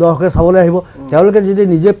দৰ্শকে চাবলৈ আহিব তেওঁলোকে যদি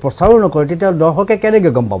নিজে প্ৰচাৰো নকৰে তেতিয়া দৰ্শকে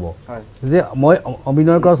কেনেকৈ গম পাব যে মই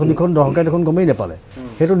অভিনয় কৰা ছবিখন দৰ্শকে দেখোন গমেই নাপালে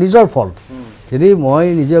সেইটো নিজৰ ফল্ট যদি মই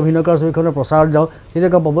নিজে অভিনয় কৰা ছবিখনৰ প্ৰচাৰত যাওঁ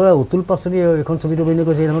তেতিয়া গম পাব অতুল পাচনি এইখন ছবিত অভিনয়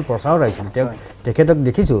কৰিছে সেইখন প্ৰচাৰত আহিছিল তেখেতক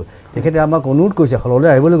দেখিছোঁ তেখেতে আমাক অনুৰোধ কৰিছে হললৈ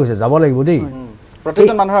আহিবলৈ কৈছে যাব লাগিব দেই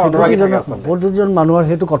প্ৰতিজন মানুহৰ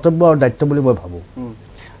সেইটো কৰ্তব্য আৰু দায়িত্ব বুলি মই ভাবোঁ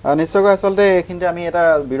নিশ্চয়কৈ আচলতে এইখিনিতে আমি এটা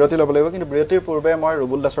বিৰতি ল'ব লাগিব কিন্তু বিৰতিৰ পূৰ্বে মই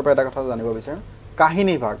ৰুবুল দাসৰ পৰা এটা কথা জানিব বিচাৰিম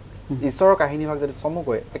কাহিনী ভাগ ঈশ্বৰৰ কাহিনী ভাগ যদি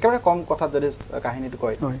চমুকৈ একেবাৰে কম কথাত যদি কাহিনীটো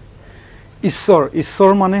কয়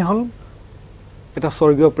ঈশ্বৰ মানে হ'ল এটা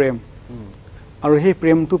স্বৰ্গীয় প্ৰেম আৰু সেই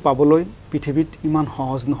প্ৰেমটো পাবলৈ পৃথিৱীত ইমান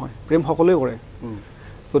সহজ নহয় প্ৰেম সকলোৱে কৰে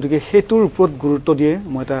গতিকে সেইটোৰ ওপৰত গুৰুত্ব দিয়ে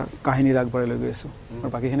মই এটা কাহিনীৰ আগবাঢ়ি লৈ গৈ আছোঁ আৰু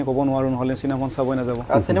বাকীখিনি ক'ব নোৱাৰোঁ নহ'লে চিনেমাখন চাবই নাযাব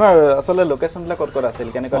চিনেমাৰ আচলতে লোকেশ্যনবিলাক ক'ত ক'ত আছিল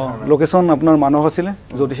কেনেকুৱা লোকেশ্যন আপোনাৰ মানস আছিলে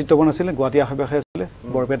জ্যোতি চিত্ৰবন আছিলে গুৱাহাটী আশে পাশে আছিলে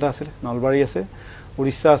বৰপেটা আছিলে নলবাৰী আছে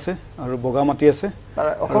উৰিষ্যা আছে আৰু বগামাটি আছে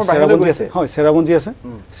হয় চেৰাপুঞ্জী আছে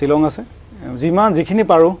শ্বিলং আছে যিখিনি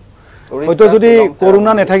পাৰোঁ হয়তো যদি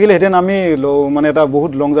কৰোণা নাথাকিলেহেঁতেন আমি মানে এটা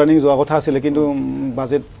বহুত লং জাৰ্ণি যোৱা কথা আছিলে কিন্তু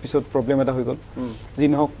বাজেট পিছত প্ৰব্লেম এটা হৈ গ'ল যি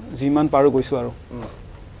নহওক যিমান পাৰোঁ গৈছোঁ আৰু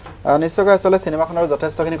নিশ্চয়কৈ আচলতে চিনেমাখনৰ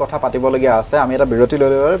যথেষ্টখিনি কথা পাতিবলগীয়া আছে আমি এটা বিৰতি লৈ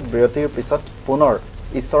লৈ বিৰতিৰ পিছত পুনৰ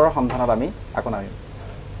ঈশ্বৰৰ সন্ধানত আমি আকৌ নামিম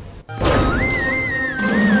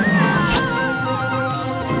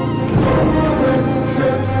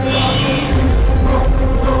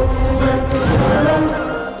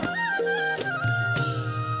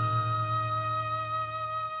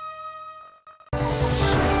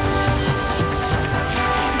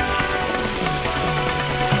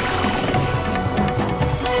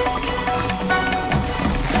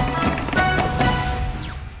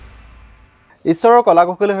ঈশ্বৰৰ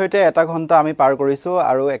কলাকুশলীৰ সৈতে এটা ঘণ্টা আমি পাৰ কৰিছোঁ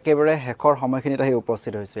আৰু একেবাৰে শেষৰ সময়খিনিত আহি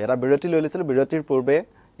উপস্থিত হৈছোঁ এটা বিৰতি লৈ লৈছিলোঁ বিৰতিৰ পূৰ্বে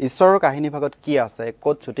ঈশ্বৰৰ কাহিনী ভাগত কি আছে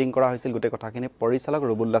ক'ত শ্বুটিং কৰা হৈছিল গোটেই কথাখিনি পৰিচালক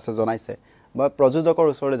ৰুবুল দাসে জনাইছে মই প্ৰযোজকৰ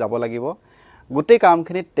ওচৰলৈ যাব লাগিব গোটেই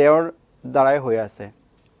কামখিনি তেওঁৰ দ্বাৰাই হৈ আছে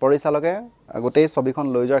পৰিচালকে গোটেই ছবিখন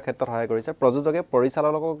লৈ যোৱাৰ ক্ষেত্ৰত সহায় কৰিছে প্ৰযোজকে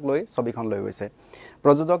পৰিচালকক লৈ ছবিখন লৈ গৈছে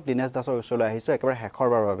প্ৰযোজক দীনেশ দাসৰ ওচৰলৈ আহিছোঁ একেবাৰে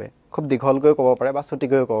শেষৰবাৰৰ বাবে খুব দীঘলকৈ ক'ব পাৰে বা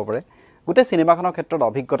ছুটিকৈ ক'ব পাৰে গোটেই চিনেমাখনৰ ক্ষেত্ৰত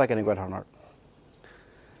অভিজ্ঞতা কেনেকুৱা ধৰণৰ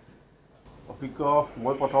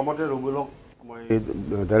মই প্ৰথমতে ৰুবুলক মই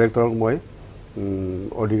ডাইৰেক্টৰক মই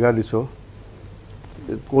অধিকাৰ দিছোঁ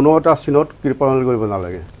কোনো এটা চিনত কৃপণালি কৰিব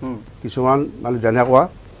নালাগে কিছুমান মানে যেনেকুৱা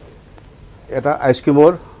এটা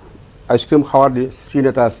আইচক্ৰীম খাৱাৰ চিন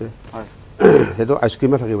এটা আছে সেইটো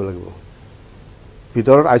আইচক্ৰীমে থাকিব লাগিব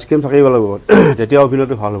ভিতৰত আইচক্ৰীম থাকিব লাগিব তেতিয়া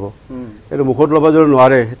অভিনয়টো ভাল হ'ব এইটো মুখত ল'ব যদি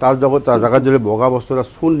নোৱাৰে তাৰ জেগাত যদি বগা বস্তু এটা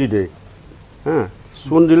চূণ দি দিয়ে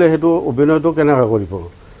চূণ দিলে সেইটো অভিনয়টো কেনেকৈ কৰিব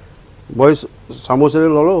মই চামুচেৰে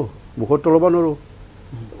ল'লোঁ মুখততো ল'ব নোৱাৰোঁ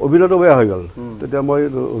অভিনয়টো বেয়া হৈ গ'ল তেতিয়া মই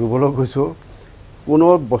ৰুবুলক কৈছোঁ কোনো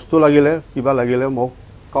বস্তু লাগিলে কিবা লাগিলে মোক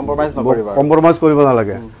কম্প্ৰমাইজ কৰিব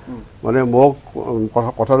নালাগে মানে মোক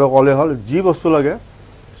কথাটো ক'লে হ'ল যি বস্তু লাগে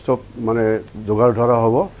চব মানে যোগাৰ ধৰা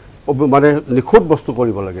হ'ব মানে নিখুঁত বস্তু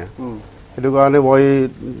কৰিব লাগে সেইটো কাৰণে মই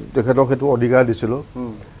তেখেতক সেইটো অধিকাৰ দিছিলোঁ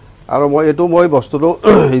আৰু মই বস্তুটো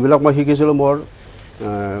এইবিলাক মই শিকিছিলোঁ মোৰ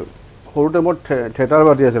সৰুতে মোৰ থিয়েটাৰ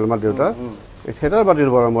পাৰ্টি আছিল আমাৰ দেউতাৰ এই থিয়েটাৰ পাৰ্টিৰ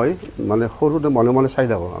পৰা মই মানে সৰুতে মনে চাই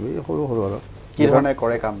থাকোঁ আমি সৰু আৰু কি ধৰণে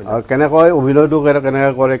কৰে কামবিলাক আৰু কেনেকৈ অভিনয়টো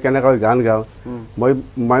কেনেকৈ কৰে কেনেকৈ গান গাওঁ মই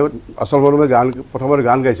আচলতে মই প্ৰথমতে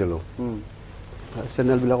গান গাইছিলোঁ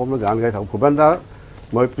চেনেলবিলাকত মই গান গাই থাকোঁ ভূপেন দাৰ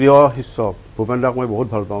মই প্ৰিয় শিষ্য ভূপেন দাক মই বহুত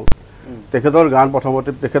ভাল পাওঁ তেখেতৰ গান প্ৰথমতে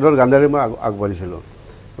তেখেতৰ গানেৰে মই আগবাঢ়িছিলোঁ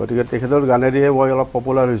গতিকে তেখেতৰ গানেৰেহে মই অলপ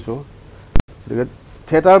পপুলাৰ হৈছোঁ গতিকে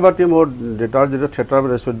থিয়েটাৰ পাৰ্টি মোৰ দেউতাৰ যিটো থিয়েটাৰ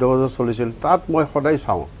পাৰ্টি 14 বছৰ চলিছিল তাত মই সদায়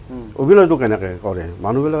চাওঁ অভিনয়টো কেনেকৈ কৰে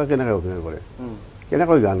মানুহবিলাকে কেনেকৈ অভিনয় কৰে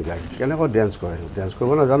কেনেকৈ গান গায় কেনেকৈ ডেন্স কৰে ডেন্স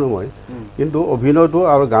কৰিব নাজানো মই কিন্তু অভিনয়টো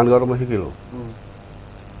আৰু গান গোৱাটো মই শিকিলোঁ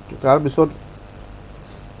তাৰপিছত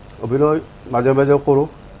অভিনয় মাজে মাজে কৰোঁ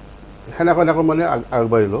সেনেকৈ মানে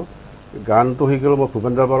আগবাঢ়িলোঁ গানটো শিকিলোঁ মই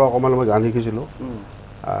ভূপেন দাৰ পৰা অকণমান মই গান শিকিছিলোঁ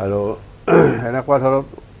আৰু সেনেকুৱা ধৰক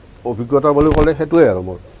অভিজ্ঞতা বুলি ক'লে সেইটোৱে আৰু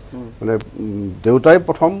মোৰ মানে দেউতাই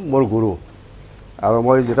প্ৰথম মোৰ গুৰু আৰু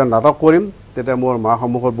মই যেতিয়া নাটক কৰিম তেতিয়া মোৰ মা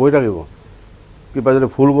সন্মুখত বহি থাকিব কিবা যদি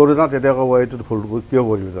ভুল কৰোঁ না তেতিয়া ক'ব এইটো ভুল কিয়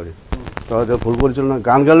কৰিলি তই ভুল কৰিছিল না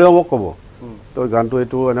গান গালেও মোক ক'ব তই গানটো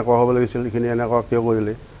এইটো এনেকুৱা হ'ব লাগিছিল এইখিনি এনেকুৱা কিয়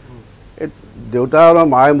কৰিলি এই দেউতা আৰু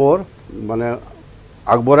মায়ে মোৰ মানে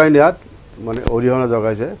আগবঢ়াই নিয়াত মানে অৰিহণা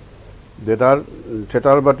জগাইছে দেউতাৰ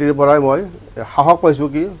থিয়েটাৰ বাতিৰ পৰাই মই সাহস পাইছোঁ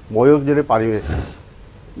কি ময়ো যদি পাৰিমেই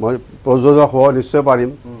মই প্ৰযোজক হ'ব নিশ্চয়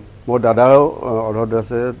পাৰিম মোৰ দাদাও অৰ্ডাৰ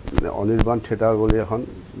আছে অনিৰ্বাণ থিয়েটাৰ বুলি এখন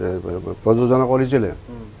প্ৰযোজনা কৰিছিলে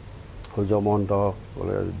সূৰ্য মহন্ত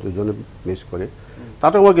বোলে দুজনে মিছ কৰি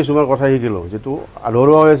তাতো মই কিছুমান কথা শিকিলোঁ যিটো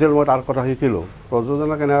আধৰুৱা হৈ আছিল মই তাৰ কথা শিকিলোঁ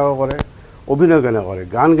প্ৰযোজনা কেনেকৈ কৰে অভিনয় কেনেকৈ কৰে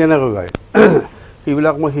গান কেনেকৈ গায়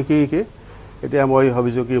সেইবিলাক মই শিকি এতিয়া মই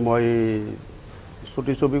ভাবিছোঁ কি মই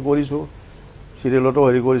ছুটি ছবি কৰিছোঁ চিৰিয়েলতো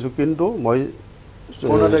হেৰি কৰিছোঁ কিন্তু মই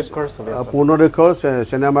পূৰ্ণদৈৰ্ঘ্যৰ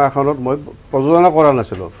চিনেমা এখনত মই প্ৰযোজনা কৰা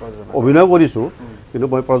নাছিলোঁ অভিনয় কৰিছোঁ কিন্তু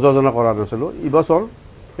মই প্ৰযোজনা কৰা নাছিলোঁ এইবছৰ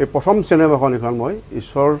এই প্ৰথম চিনেমাখন এখন মই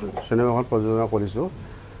ঈশ্বৰ চিনেমাখন প্ৰযোজনা কৰিছোঁ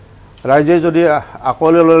ৰাইজে যদি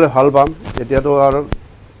আকোৱালি ল'লে ভাল পাম এতিয়াতো আৰু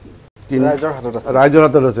ৰাইজৰ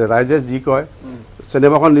হাতত আছে ৰাইজে যি কয়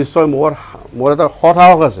চিনেমাখন নিশ্চয় মোৰ এটা সৎ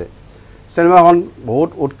সাহস আছে চিনেমাখন বহুত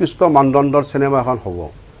উৎকৃষ্ট মানদণ্ডৰ চিনেমা এখন হ'ব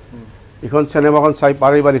এইখন চিনেমাখন চাই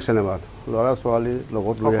পাৰিবাৰিক চিনেমা ল'ৰা ছোৱালীৰ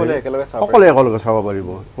লগত লৈ সকলোৱে একেলগে চাব পাৰিব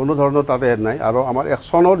কোনো ধৰণৰ তাতে এড নাই আৰু আমাৰ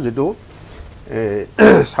একশ্যনৰ যিটো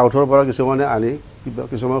চাউথৰ পৰা কিছুমানে আনি কিবা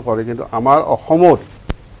কিছুমান কৰে কিন্তু আমাৰ অসমত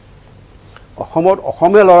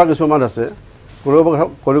অসমীয়া ল'ৰা কিছুমান আছে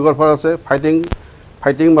কোৰিঅ'গ্ৰাফাৰ আছে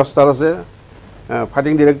ফাইটিং মাষ্টাৰ আছে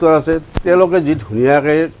ফাইটিং ডিৰেক্টৰ আছে তেওঁলোকে যি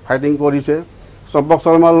ধুনীয়াকৈ ফাইটিং কৰিছে চম্পক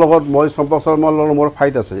শৰ্মাৰ লগত মোৰ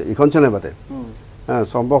ফাইট আছে এইখন চিনেমাতে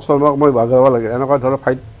চম্পক শৰ্মাক মই বাগৰাব লাগে এনেকুৱা ধৰণৰ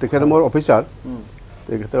ফাইট তেখেতে মোৰ অফিচাৰ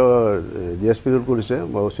তেখেতে DSP ৰোল কৰিছে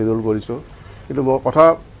মই চিৰিয়েল কৰিছোঁ কিন্তু মোৰ কথা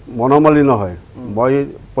মনোমালিন্য হয় মই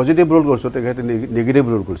পজিটিভ ৰোল কৰিছোঁ তেখেতে নিগেটিভ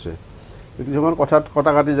ৰোল কৰিছে কিছুমান কথাত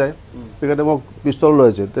কটা কাটি যায় তেখেতে মোক পিষ্টল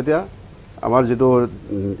লৈছে তেতিয়া আমাৰ যিটো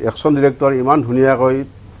একশ্যন ডিৰেক্টৰ ইমান ধুনীয়াকৈ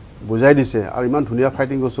বুজাই দিছে আৰু ইমান ধুনীয়া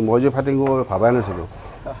ফাইটিং কৰিছোঁ মই যে ফাইটিং কৰিব ভাবাই নাছিলোঁ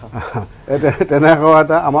তেনেকুৱা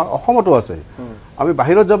এটা আমাৰ অসমতো আছে আমি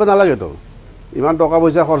বাহিৰত যাব নালাগেতো ইমান টকা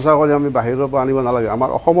পইচা খৰচা কৰি আমি বাহিৰৰ পৰা আনিব নালাগে আমাৰ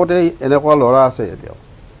অসমতে এনেকুৱা ল'ৰা আছে এতিয়াও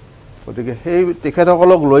গতিকে সেই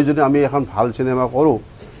তেখেতসকলক লৈ যদি আমি এখন ভাল চিনেমা কৰোঁ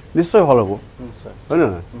নিশ্চয় ভাল হ'ব হয় নে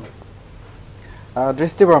নহয়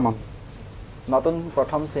দৃষ্টি বৰ্মন নতুন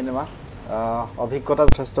প্ৰথম চিনেমা অভিজ্ঞতা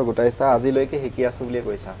যথেষ্ট গোটাইছা আজিলৈকে শিকি আছোঁ বুলিয়ে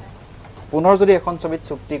কৈছা পুনৰ যদি এখন ছবিত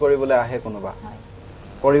চুক্তি কৰিবলৈ আহে কোনোবা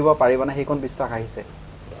কৰিব পাৰিবনে সেইখন বিশ্বাস আহিছে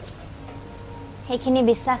সেইখিনি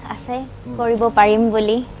বিশ্বাস আছে কৰিব পাৰিম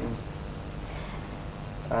বুলি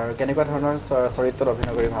আৰু কেনেকুৱা ধৰণৰ চৰিত্ৰত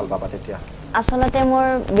অভিনয় কৰি ভাল পাবা তেতিয়া আসলতে মোৰ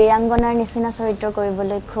বীৰাংগনাৰ নিচিনা চৰিত্ৰ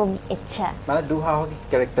কৰিবলৈ খুব ইচ্ছা মানে দুঃসাহসিক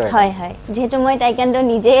কেৰেক্টাৰ হয় হয় যেহেতু মই টাইকাণ্ডো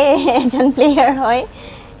নিজে এজন প্লেয়াৰ হয়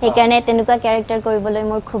সেইকাৰণে তেনেকুৱা কেৰেক্টাৰ কৰিবলৈ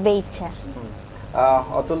মোৰ খুবেই ইচ্ছা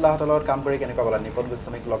অতুল দাহঁতৰ লগত কাম কৰি কেনেকুৱা পালা নিপন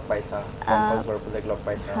গোস্বামীক লগ পাইছা পংকজ বৰপুজাক লগ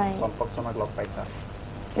পাইছা চম্পক শৰ্মাক লগ পাইছা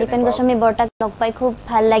নিপন গোস্বামী বৰ্তাক লগ পাই খুব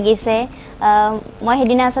ভাল লাগিছে মই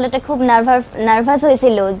সেইদিনা আচলতে খুব নাৰ্ভাছ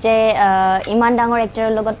হৈছিলোঁ যে ইমান ডাঙৰ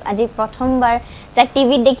এক্টৰৰ লগত আজি প্ৰথমবাৰ যাক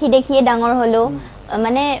টিভিত দেখিয়ে ডাঙৰ হ'লোঁ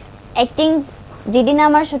মানে এক্টিং যিদিনা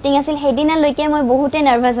আমাৰ শ্বুটিং আছিল সেইদিনালৈকে মই বহুতেই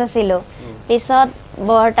নাৰ্ভাছ আছিলোঁ পিছত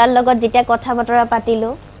বৰ্তাৰ লগত যেতিয়া কথা বতৰা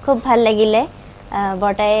পাতিলোঁ খুব ভাল লাগিলে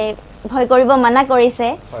বৰ্তাই ভয় কৰিব মানা কৰিছে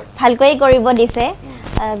ভালকৈ কৰিব দিছে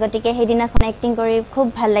গতিকে সেইদিনাখন এক্টিং কৰি খুব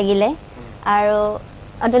ভাল লাগিলে আৰু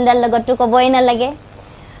অতুল দাৰ লগততো ক'বই নালাগে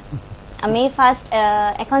আমি ফাৰ্ষ্ট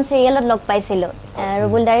এখন চিৰিয়েলত লগ পাইছিলোঁ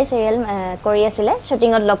ৰুবুল দাৰে চিৰিয়েল কৰি আছিলে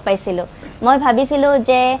শ্বুটিঙত লগ পাইছিলোঁ মই ভাবিছিলোঁ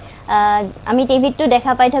যে আমি টিভিতটো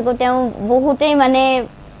দেখা পাই থাকোঁ তেওঁ বহুতেই মানে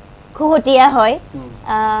খুহটীয়া হয়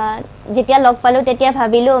যেতিয়া লগ পালোঁ তেতিয়া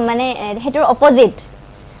ভাবিলোঁ মানে সেইটোৰ অপজিট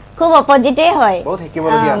খুব অপজিটেই হয়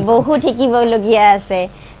বহুত শিকিবলগীয়া আছে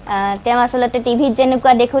তেওঁ আচলতে টিভিত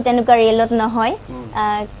যেনেকুৱা দেখোঁ তেনেকুৱা ৰিয়েলত নহয়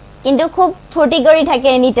কিন্তু খুব ফূৰ্তি কৰি থাকে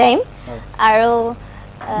এনি টাইম আৰু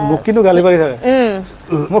মোক কিন্তু গালি পাৰি থাকে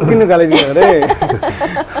মোক কিন্তু গালি দিয়ে দেই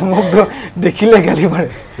মোক দেখিলে গালি পাৰে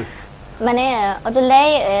মানে অতুল দাই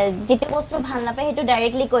যিটো বস্তু ভাল নাপায় সেইটো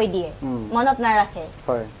ডাইৰেক্টলি কৈ দিয়ে মনত নাৰাখে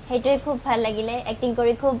সেইটোৱে খুব ভাল লাগিলে এক্টিং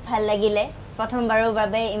কৰি খুব ভাল লাগিলে প্ৰথমবাৰৰ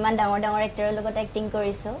বাবে ইমান ডাঙৰ এক্টৰৰ লগত এক্টিং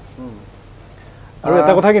কৰিছোঁ আৰু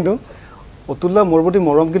এটা কথা কিন্তু অতুল দা মোৰ প্ৰতি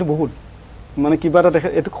মৰম কিন্তু বহুত মানে কিবা এটা দেখে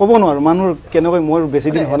এইটো ক'ব নোৱাৰো মানুহৰ কেনেকৈ মোৰ বেছি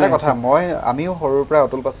দিন হোৱা নাই কথা আমিও সৰুৰ পৰা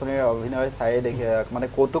অতুল পাছনিৰ অভিনয় চাই দেখি মানে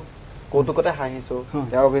কৌতুকতে হাঁহিছোঁ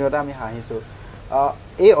তেওঁৰ অভিনয়তে আমি হাঁহিছোঁ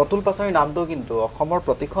এই অতুল পাছনিৰ নামটো কিন্তু অসমৰ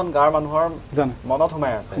প্ৰতিখন গাঁৱৰ মানুহৰ মনত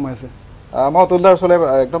সোমাই আছে মই অতুল দাৰ ওচৰলৈ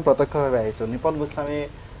একদম প্ৰত্যক্ষভাৱে আহিছোঁ নিপন গোস্বামী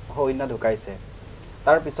সৈন্য ঢুকাইছে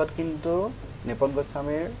তাৰ পিছত কিন্তু নিপন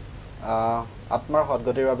গোস্বামীৰ আত্মাৰ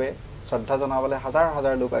সদগতিৰ বাবে শ্ৰদ্ধা জনাবলৈ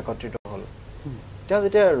হাজাৰ লোক একত্ৰিত হ'ল তেওঁ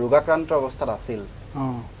যেতিয়া ৰোগাক্ৰান্ত অৱস্থাত আছিল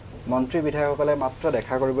মন্ত্ৰী বিধায়কসকলে মাত্ৰ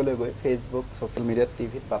দেখা কৰিবলৈ গৈ ফেচবুক ছ'চিয়েল মিডিয়াত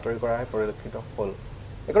টিভিত বাতৰি কৰাহে পৰিলক্ষিত হ'ল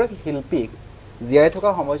এগৰাকী শিল্পীক জীয়াই থকা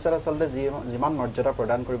সময়ছোৱাত আচলতে যিমান মৰ্যাদা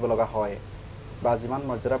প্ৰদান কৰিব লগা হয় বা যিমান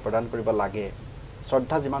মৰ্যাদা প্ৰদান কৰিব লাগে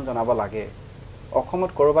শ্ৰদ্ধা যিমান জনাব লাগে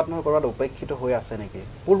অসমত কৰবাত নহয় কৰবাত উপেক্ষিত হৈ আছে নেকি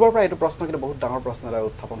পূৰ্বৰ পৰা এইটো প্ৰশ্ন কিন্তু বহুত ডাঙৰ প্ৰশ্ন এটা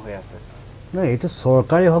উত্থাপন হৈ আছে নাই এইটো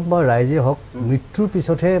চৰকাৰে হওক বা ৰাইজে হওক মৃত্যুৰ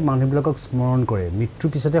পিছতহে মানুহবিলাকক স্মৰণ কৰে মৃত্যুৰ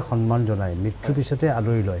পিছতে সন্মান জনায় মৃত্যুৰ পিছতে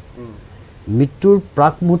আদৰি লয় মৃত্যুৰ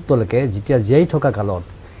প্ৰাক মুহূৰ্তলৈকে যেতিয়া জীয়াই থকা কালত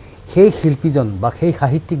সেই শিল্পীজন বা সেই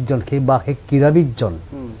সাহিত্যিকজন সেই ক্ৰীড়াবিদজন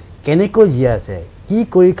কেনেকৈ জীয়াই আছে কি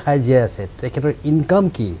কৰি খাই জীয়াই আছে তেখেতৰ ইনকাম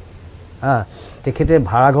কি তেখেতে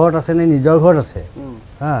ভাড়া ঘৰত আছে নে নিজৰ ঘৰত আছে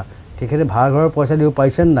তেখেতে ভাড়া ঘৰৰ পইচা দিব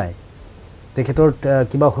পাৰিছে নাই তেখেতৰ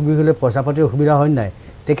কিবা অসুবিধা হ'লে পইচা পাতিৰ অসুবিধা হয় নাই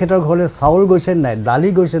তেখেতৰ ঘৰলৈ চাউল গৈছে নাই দালি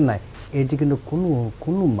গৈছে নাই এইটো কিন্তু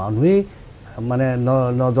কোনো মানুহেই মানে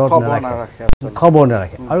নজৰত নাৰাখে খবৰ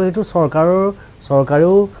নাৰাখে আৰু এইটো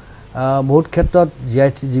চৰকাৰেও বহুত ক্ষেত্ৰত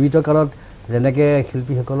জীৱিত কালত যেনেকৈ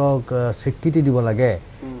শিল্পীসকলক স্বীকৃতি দিব লাগে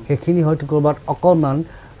সেইখিনি হয়তো ক'ৰবাত অকণমান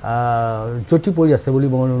জটি পৰি আছে বুলি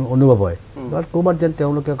মই অনুভৱ হয় ক'ৰবাত যেন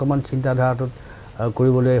তেওঁলোকে অকণমান চিন্তাধাৰাটোত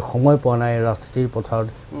কৰিবলৈ সময় পোৱা নাই ৰাজনীতিৰ পথাৰত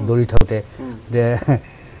দৌৰি থাকোঁতে যে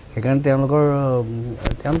সেইকাৰণে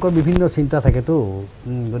তেওঁলোকৰ বিভিন্ন চিন্তা থাকেতো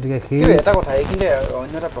গতিকে সেই এটা কথা এইখিনিতে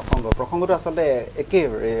অন্য এটা প্ৰসংগটো আচলতে একেই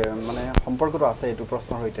মানে সম্পৰ্কটো আছে এইটো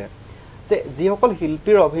প্ৰশ্নৰ সৈতে যে যিসকল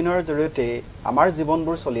শিল্পীৰ অভিনয়ৰ জৰিয়তে আমাৰ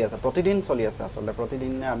জীৱনবোৰ চলি আছে প্ৰতিদিন চলি আছে আচলতে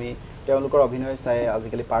প্ৰতিদিনে আমি তেওঁলোকৰ অভিনয় চাই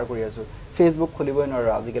আজিকালি পাৰ কৰি আছোঁ ফেচবুক খুলিবই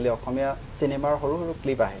নোৱাৰোঁ আজিকালি অসমীয়া চিনেমাৰ সৰু সৰু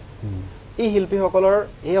ক্লিপ আহে এই শিল্পীসকলৰ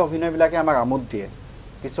এই অভিনয়বিলাকে আমাক আমোদ দিয়ে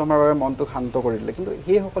কিছু সময়ৰ বাবে মনটো শান্ত কৰি দিলে কিন্তু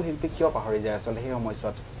সেইসকল শিল্পী কিয় পাহৰি যায় আচলতে সেই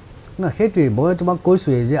সময়ছোৱাত না সেইটোৱেই মই তোমাক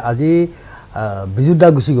কৈছোঁৱেই যে আজি বিজুত দা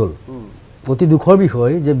গুচি গ'ল অতি দুখৰ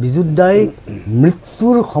বিষয় যে বিজুত দাই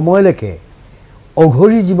মৃত্যুৰ সময়লৈকে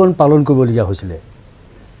অঘৰী জীৱন পালন কৰিবলগীয়া হৈছিলে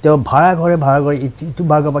তেওঁ ভাড়া ঘৰে ইটো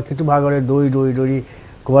ভাড়াঘৰ পৰা সিটো ভাড়াঘৰে দৌৰি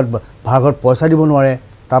ক'ৰবাত ভাড়াঘৰত পইচা দিব নোৱাৰে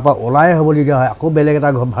তাৰপৰা ওলাই আহিবলগীয়া হয় আকৌ বেলেগ এটা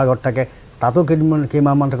ভাড়াঘৰত থাকে তাতো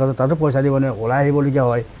কেইমাহমান থকা তাতো পইচা দিব নোৱাৰে ওলাই আহিবলগীয়া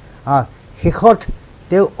হয় শেষত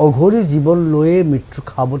তেওঁ অঘৰী জীৱন লৈয়ে মৃত্যু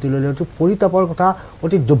সাৱটি ল'লে এইটো পৰিতাপৰ কথা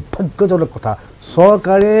অতি দুৰ্ভাগ্যজনক কথা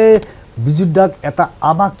চৰকাৰে বিজুত দাক এটা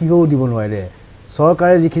আৱাস কিয় দিব নোৱাৰিলে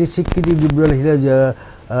চৰকাৰে যিখিনি স্বীকৃতি দিবলৈ লাগিছিলে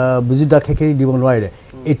বিজুত দাক সেইখিনি দিব নোৱাৰিলে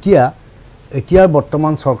এতিয়াৰ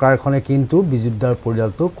বৰ্তমান চৰকাৰখনে কিন্তু বিজুত দাৰ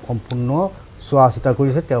পৰিয়ালটোক সম্পূৰ্ণ চোৱা চিতা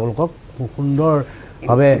কৰিছে তেওঁলোকক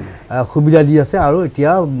সুন্দৰভাৱে সুবিধা দি আছে আৰু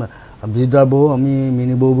এতিয়া বিজুত দাৰ বৌ আমি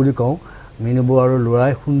মিনি বৌ বুলি কওঁ মিনি বৌ আৰু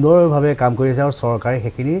ল'ৰাই সুন্দৰভাৱে কাম কৰি আছে আৰু চৰকাৰে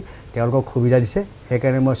সেইখিনি তেওঁলোকক সুবিধা দিছে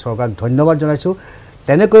সেইকাৰণে মই চৰকাৰক ধন্যবাদ জনাইছোঁ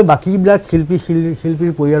তেনেকৈ বাকীবিলাক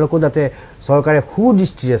শিল্পীৰ পৰিয়ালকো যাতে চৰকাৰে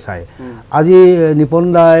সুদৃষ্টিৰে চায় আজি নিপন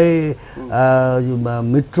দাই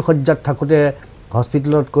মৃত্যুসজ্জাত থাকোঁতে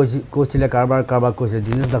হস্পিটেলত কৈছিলে কাৰোবাক কৈছিলে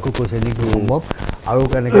দীনেশ দাকো কৈছে নেকি সম্ভৱ আৰু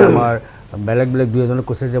এনেকৈ আমাৰ বেলেগ দুই এজনক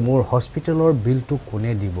কৈছে যে মোৰ হস্পিটেলৰ বিলটো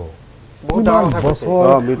কোনে দিব ইমান বছৰ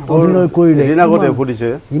অভিনয় কৰিলে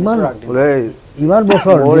ইমান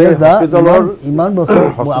বছৰ ইমান বছৰ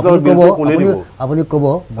আপুনি ক'ব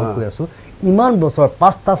মই কৈ আছোঁ ইমান বছৰ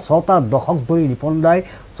 5টা-6টা দশক ধৰি নিপন দাই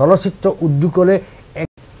চলচ্চিত্ৰ উদ্যোগলৈ এক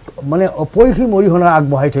মানে অপৰিসীম অৰিহণা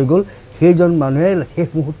আগবঢ়াই থৈ গ'ল সেইজন মানুহে শেষ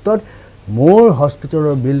মুহূৰ্তত মোৰ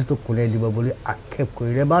হস্পিটেলৰ বিলটো কোনে দিব বুলি আক্ষেপ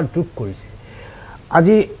কৰিলে বা দুখ কৰিছে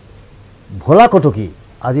আজি ভোলা কটকী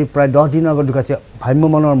আজি প্ৰায় 10 দিনৰ আগত ঢুকাইছে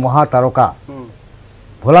ভ্ৰাম্যমানৰ মহাতাৰকা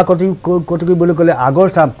ভোলা কটকী বুলি ক'লে আগৰ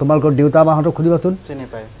চাম তোমালোকৰ দেউতা মাহঁতক সুধিবাচোন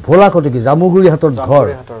ভোলা কটকী জামুগুৰি হাতত ঘৰ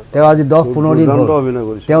তেওঁ আজি 10-15 দিন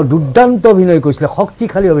তেওঁ দুৰ্দান্ত অভিনয় কৰিছিলে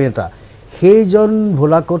শক্তিশালী অভিনেতা সেইজন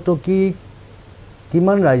ভোলা কটকীক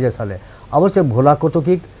কিমান ৰাইজে চালে অৱশ্যে ভোলা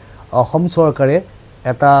কটকীক অসম চৰকাৰে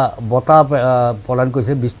এটা বঁটা প্ৰদান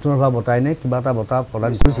কৰিছে বিষ্ণুৰভা বঁটাই নে কিবা এটা বঁটা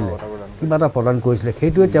প্ৰদান কৰিছিলে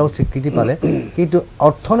সেইটোৱে তেওঁ স্বীকৃতি পালে কিন্তু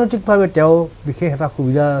অৰ্থনৈতিকভাৱে তেওঁ বিশেষ এটা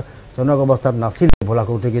সুবিধাজনক অৱস্থাত নাছিল ভোলা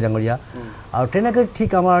কটকী ডাঙৰীয়া আৰু তেনেকৈ ঠিক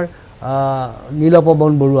আমাৰ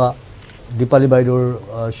নীলপৱন বৰুৱা দীপালী বাইদেউৰ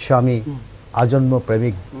স্বামী আজন্ম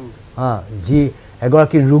প্ৰেমিক যি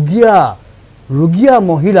এগৰাকী ৰোগীয়া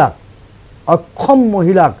মহিলাক অক্ষম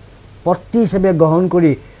মহিলাক পত্নী হিচাপে গ্ৰহণ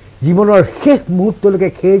কৰি জীৱনৰ শেষ মুহূৰ্তলৈকে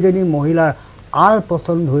সেইজনী মহিলাৰ আল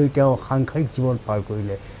পচন্দ হৈ তেওঁ সাংসাৰিক জীৱন পাৰ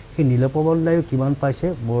কৰিলে সেই নীলপৱন দায়ো কিমান পাইছে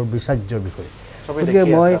মোৰ বিচাৰ্যৰ বিষয় গতিকে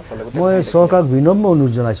মই চৰকাৰক বিনম্ৰ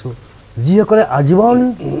অনুৰোধ জনাইছোঁ যিসকলে আজীৱন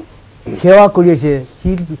সেৱা কৰি আছে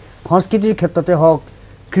সংস্কৃতিৰ ক্ষেত্ৰতে হওক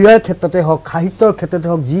ক্ৰীড়াৰ ক্ষেত্ৰতে হওক সাহিত্যৰ ক্ষেত্ৰতে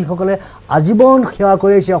হওক যিসকলে আজীৱন সেৱা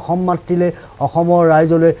কৰি আহিছে অসম মাতৃলৈ অসমৰ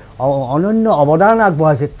ৰাইজলৈ অনন্য অৱদান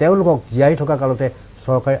আগবঢ়াইছে তেওঁলোকক জীয়াই থকা কালতে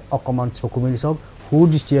চৰকাৰে অকণমান চকু মেলি চাওক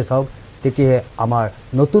সুদৃষ্টিৰে চাওক তেতিয়াহে আমাৰ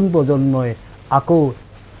নতুন প্ৰজন্মই আকৌ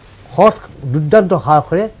দুৰ্দান্ত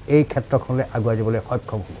সাহসেৰে এই ক্ষেত্ৰখনলৈ আগুৱাই যাবলৈ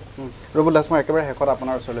সক্ষম হ'ব ৰবুল দাস মই একেবাৰে শেষত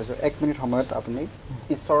আপোনাৰ ওচৰলৈ আছোঁ 1 মিনিট সময়ত আপুনি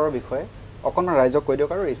ঈশ্বৰৰ বিষয়ে অকণমান ৰাইজক কৈ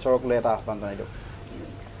দিয়ক আৰু ঈশ্বৰক লৈ এটা আহ্বান জনাই দিয়ক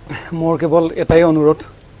মোৰ কেৱল এটাই অনুৰোধ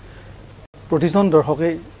প্ৰতিজন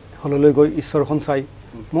দৰ্শকেই হললৈ গৈ ঈশ্বৰখন চাই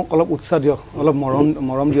মোক অলপ উৎসাহ দিয়ক অলপ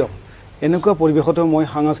মৰম দিয়ক এনেকুৱা পৰিৱেশতো মই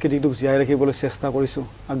সাংস্কৃতিকটোক জীয়াই ৰাখিবলৈ চেষ্টা কৰিছোঁ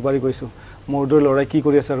আগবাঢ়ি গৈছোঁ মোৰ দৰে ল'ৰাই কি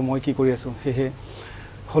কৰি আছে আৰু মই কি কৰি আছোঁ সেয়ে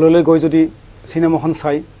হললৈ গৈ যদি চিনেমাখন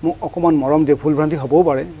চাই মোক অকণমান মৰম দিয়ে ভুল ভ্ৰান্তি হ'বও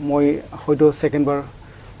পাৰে মই হয়তো ছেকেণ্ডবাৰ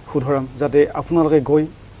শুধৰাম যাতে আপোনালোকে গৈ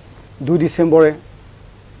 2 ডিচেম্বৰে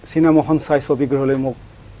চিনেমাখন চাই ছবিগৃহলৈ মোক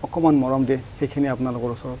অকণমান মৰম দিয়ে সেইখিনি আপোনালোকৰ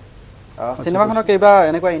ওচৰত চিনেমাখনৰ কিবা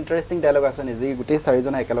এনেকুৱা ইণ্টাৰেষ্টিং ডায়লগ আছে নেকি যি গোটেই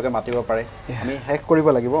 4জনে একেলগে মাতিব পাৰে আমি শেষ কৰিব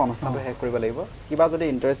লাগিব অনুষ্ঠানটো শেষ কৰিব লাগিব কিবা যদি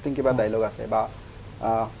ইণ্টাৰেষ্টিং কিবা ডায়লগ আছে বা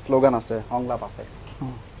শ্লোগান আছে সংলাপ আছে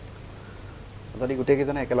যদি গোটেই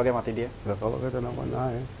কেইজনে একেলগে মাতি দিয়ে একেলগে তেনেকুৱা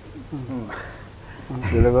নাই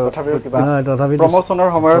তথাপি প্ৰমোচনৰ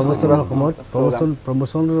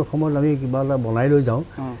সময়ত আমি কিবা এটা বনাই লৈ যাওঁ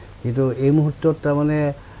কিন্তু এই মুহূৰ্তত তাৰমানে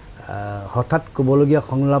হঠাৎ ক'বলগীয়া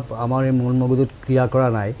সংলাপ আমাৰ এই মন মগজুত ক্ৰিয়া কৰা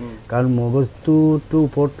নাই কাৰণ মগজুটোতো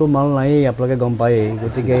ওপৰততো মাল নায়েই আপোনালোকে গম পায়েই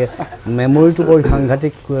গতিকে মেমৰিটো বৰ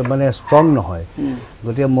সাংঘাতিক মানে ষ্ট্ৰং নহয়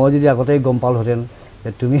গতিকে মই যদি আগতেই গম পালোহেঁতেন যে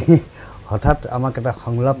তুমি হঠাৎ আমাক এটা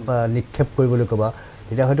সংলাপ নিক্ষেপ কৰিবলৈ ক'বা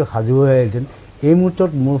তেতিয়া হয়তো সাজু হৈ আহিলহেঁতেন এই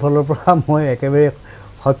মুহূৰ্তত মোৰ ফালৰ পৰা মই একেবাৰে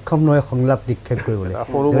সক্ষম নহয় সংলাপ নিক্ষেপ কৰিবলৈ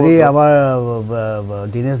যদি আমাৰ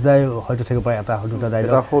দীনেশ দাই হয়তো থাকিব পাৰে এটা দুটা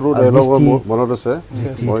ডাইলগ সৰু ডাইলগ মনত আছে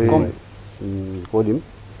মই কৈ দিম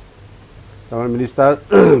আমাৰ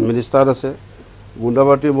মিনিষ্টাৰ আছে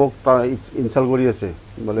গুণ্ডাবাৰ্তি মোক ইনচাল্ট কৰি আছে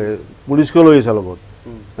মানে পুলিচকে লৈ আছে লগত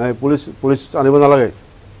পুলিচ আনিব নালাগে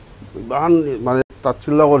ইমান মানে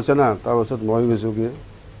তাৎসল্য কৰিছে না তাৰপাছত মই কৈছোঁ কি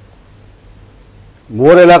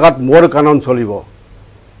মোৰ এলেকাত মোৰ কানুন চলিব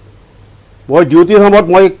মই ডিউটিৰ সময়ত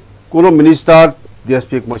মই কোনো মিনিষ্টাৰ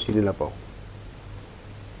ডিএছপিক মই চিনি নাপাওঁ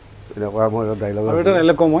এনেকুৱা মই ডাইলগ আৰু এটা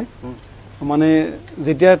ডাইলগ কওঁ মই মানে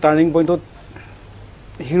যেতিয়া টাৰ্ণিং পইণ্টত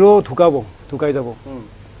হিৰো ঢুকাই যাব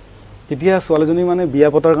তেতিয়া ছোৱালীজনী মানে বিয়া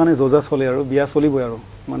পতাৰ কাৰণে যোজা চলে আৰু বিয়া চলিবই আৰু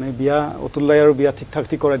মানে বিয়া অতুল দাই আৰু বিয়া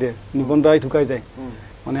ঠিক কৰাই দিয়ে নিপন দাই ঢুকাই যায়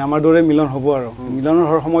মানে আমাৰ দৰে মিলন হ'ব আৰু মিলনৰ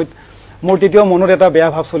হোৱাৰ সময়ত মোৰ তেতিয়াও মনত এটা বেয়া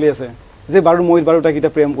ভাৱ চলি আছে যে বাৰু মই বাৰু তাইক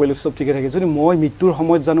এতিয়া প্ৰেম কৰিলোঁ চব ঠিকে থাকে যদি মই মৃত্যুৰ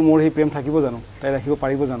সময়ত জানো মোৰ সেই প্ৰেম থাকিব জানো তাই ৰাখিব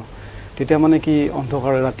পাৰিব জানো তেতিয়া মানে কি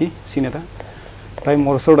অন্ধকাৰ ৰাতি চিন এটা তাই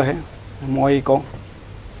মোৰ ওচৰত আহে মই কওঁ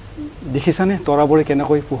দেখিছানে তৰাবোৰে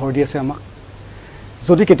কেনেকৈ পোহৰ দি আছে আমাক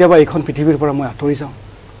যদি কেতিয়াবা এইখন পৃথিৱীৰ পৰা মই আঁতৰি যাওঁ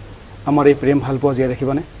আমাৰ এই প্ৰেম ভাল পোৱা জীয়াই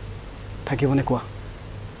ৰাখিবানে থাকিবনে কোৱা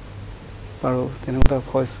বাৰু তেনেকুৱা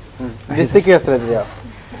ভইচ দৃষ্টি কি আছিলে তেতিয়া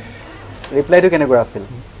ৰিপ্লাইটো কেনেকুৱা আছিল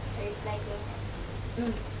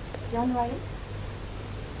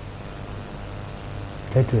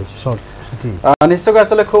নিশ্চয়কৈ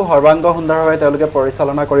আচলতে খুব সৰ্বাংগ সুন্দৰভাৱে তেওঁলোকে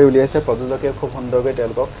পৰিচালনা কৰি উলিয়াইছে প্ৰযোজকে খুব সুন্দৰকৈ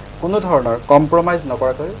তেওঁলোকক কোনো ধৰণৰ কম্প্ৰমাইজ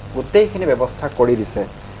নকৰাকৈ গোটেইখিনি ব্যৱস্থা কৰি দিছে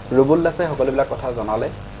ৰুবুল দাসে সকলোবিলাক কথা জনালে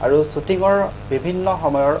আৰু শ্বুটিঙৰ বিভিন্ন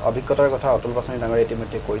সময়ৰ অভিজ্ঞতাৰ কথা অতুল বাছনি ডাঙৰীয়ে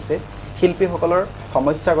ইতিমধ্যে কৈছে শিল্পীসকলৰ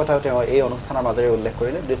সমস্যাৰ কথাও তেওঁ এই অনুষ্ঠানৰ মাজেৰে উল্লেখ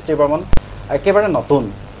কৰিলে দৃষ্টি বৰ্মন একেবাৰে নতুন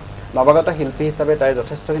নৱাগত শিল্পী হিচাপে তাই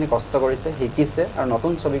যথেষ্টখিনি কষ্ট কৰিছে শিকিছে আৰু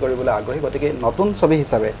নতুন ছবি কৰিবলৈ আগ্ৰহী গতিকে নতুন ছবি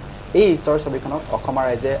হিচাপে এই ঈশ্বৰ ছবিখনক অসমৰ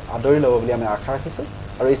ৰাইজে আদৰি ল'ব বুলি আমি আশা ৰাখিছোঁ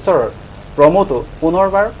আৰু ঈশ্বৰৰ প্ৰমোটো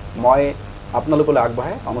পুনৰবাৰ মই আপোনালোকলৈ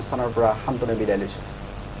আগবঢ়াই অনুষ্ঠানৰ পৰা শান্তনে বিদায় লৈছোঁ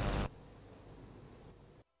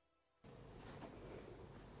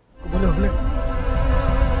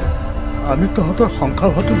আমি তহঁতৰ সংসাৰ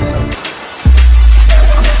হোৱাটো বিচাৰোঁ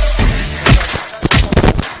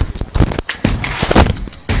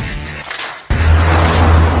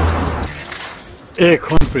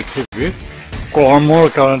এইখন পৃথিৱীত কৰ্মৰ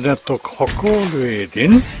কাৰণে তোক সকলোৱে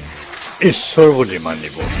এদিন ঈশ্বৰ বুলি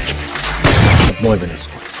মানিব মই মেনেজ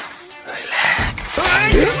কৰিম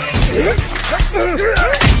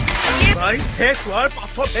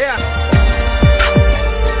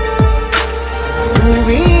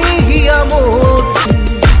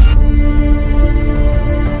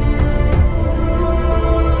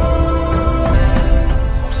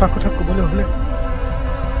সঁচা কথা ক'বলৈ হ'লে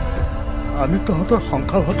আমি তহঁতৰ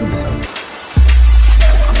সংসাৰ হোৱাটো বিচাৰোঁ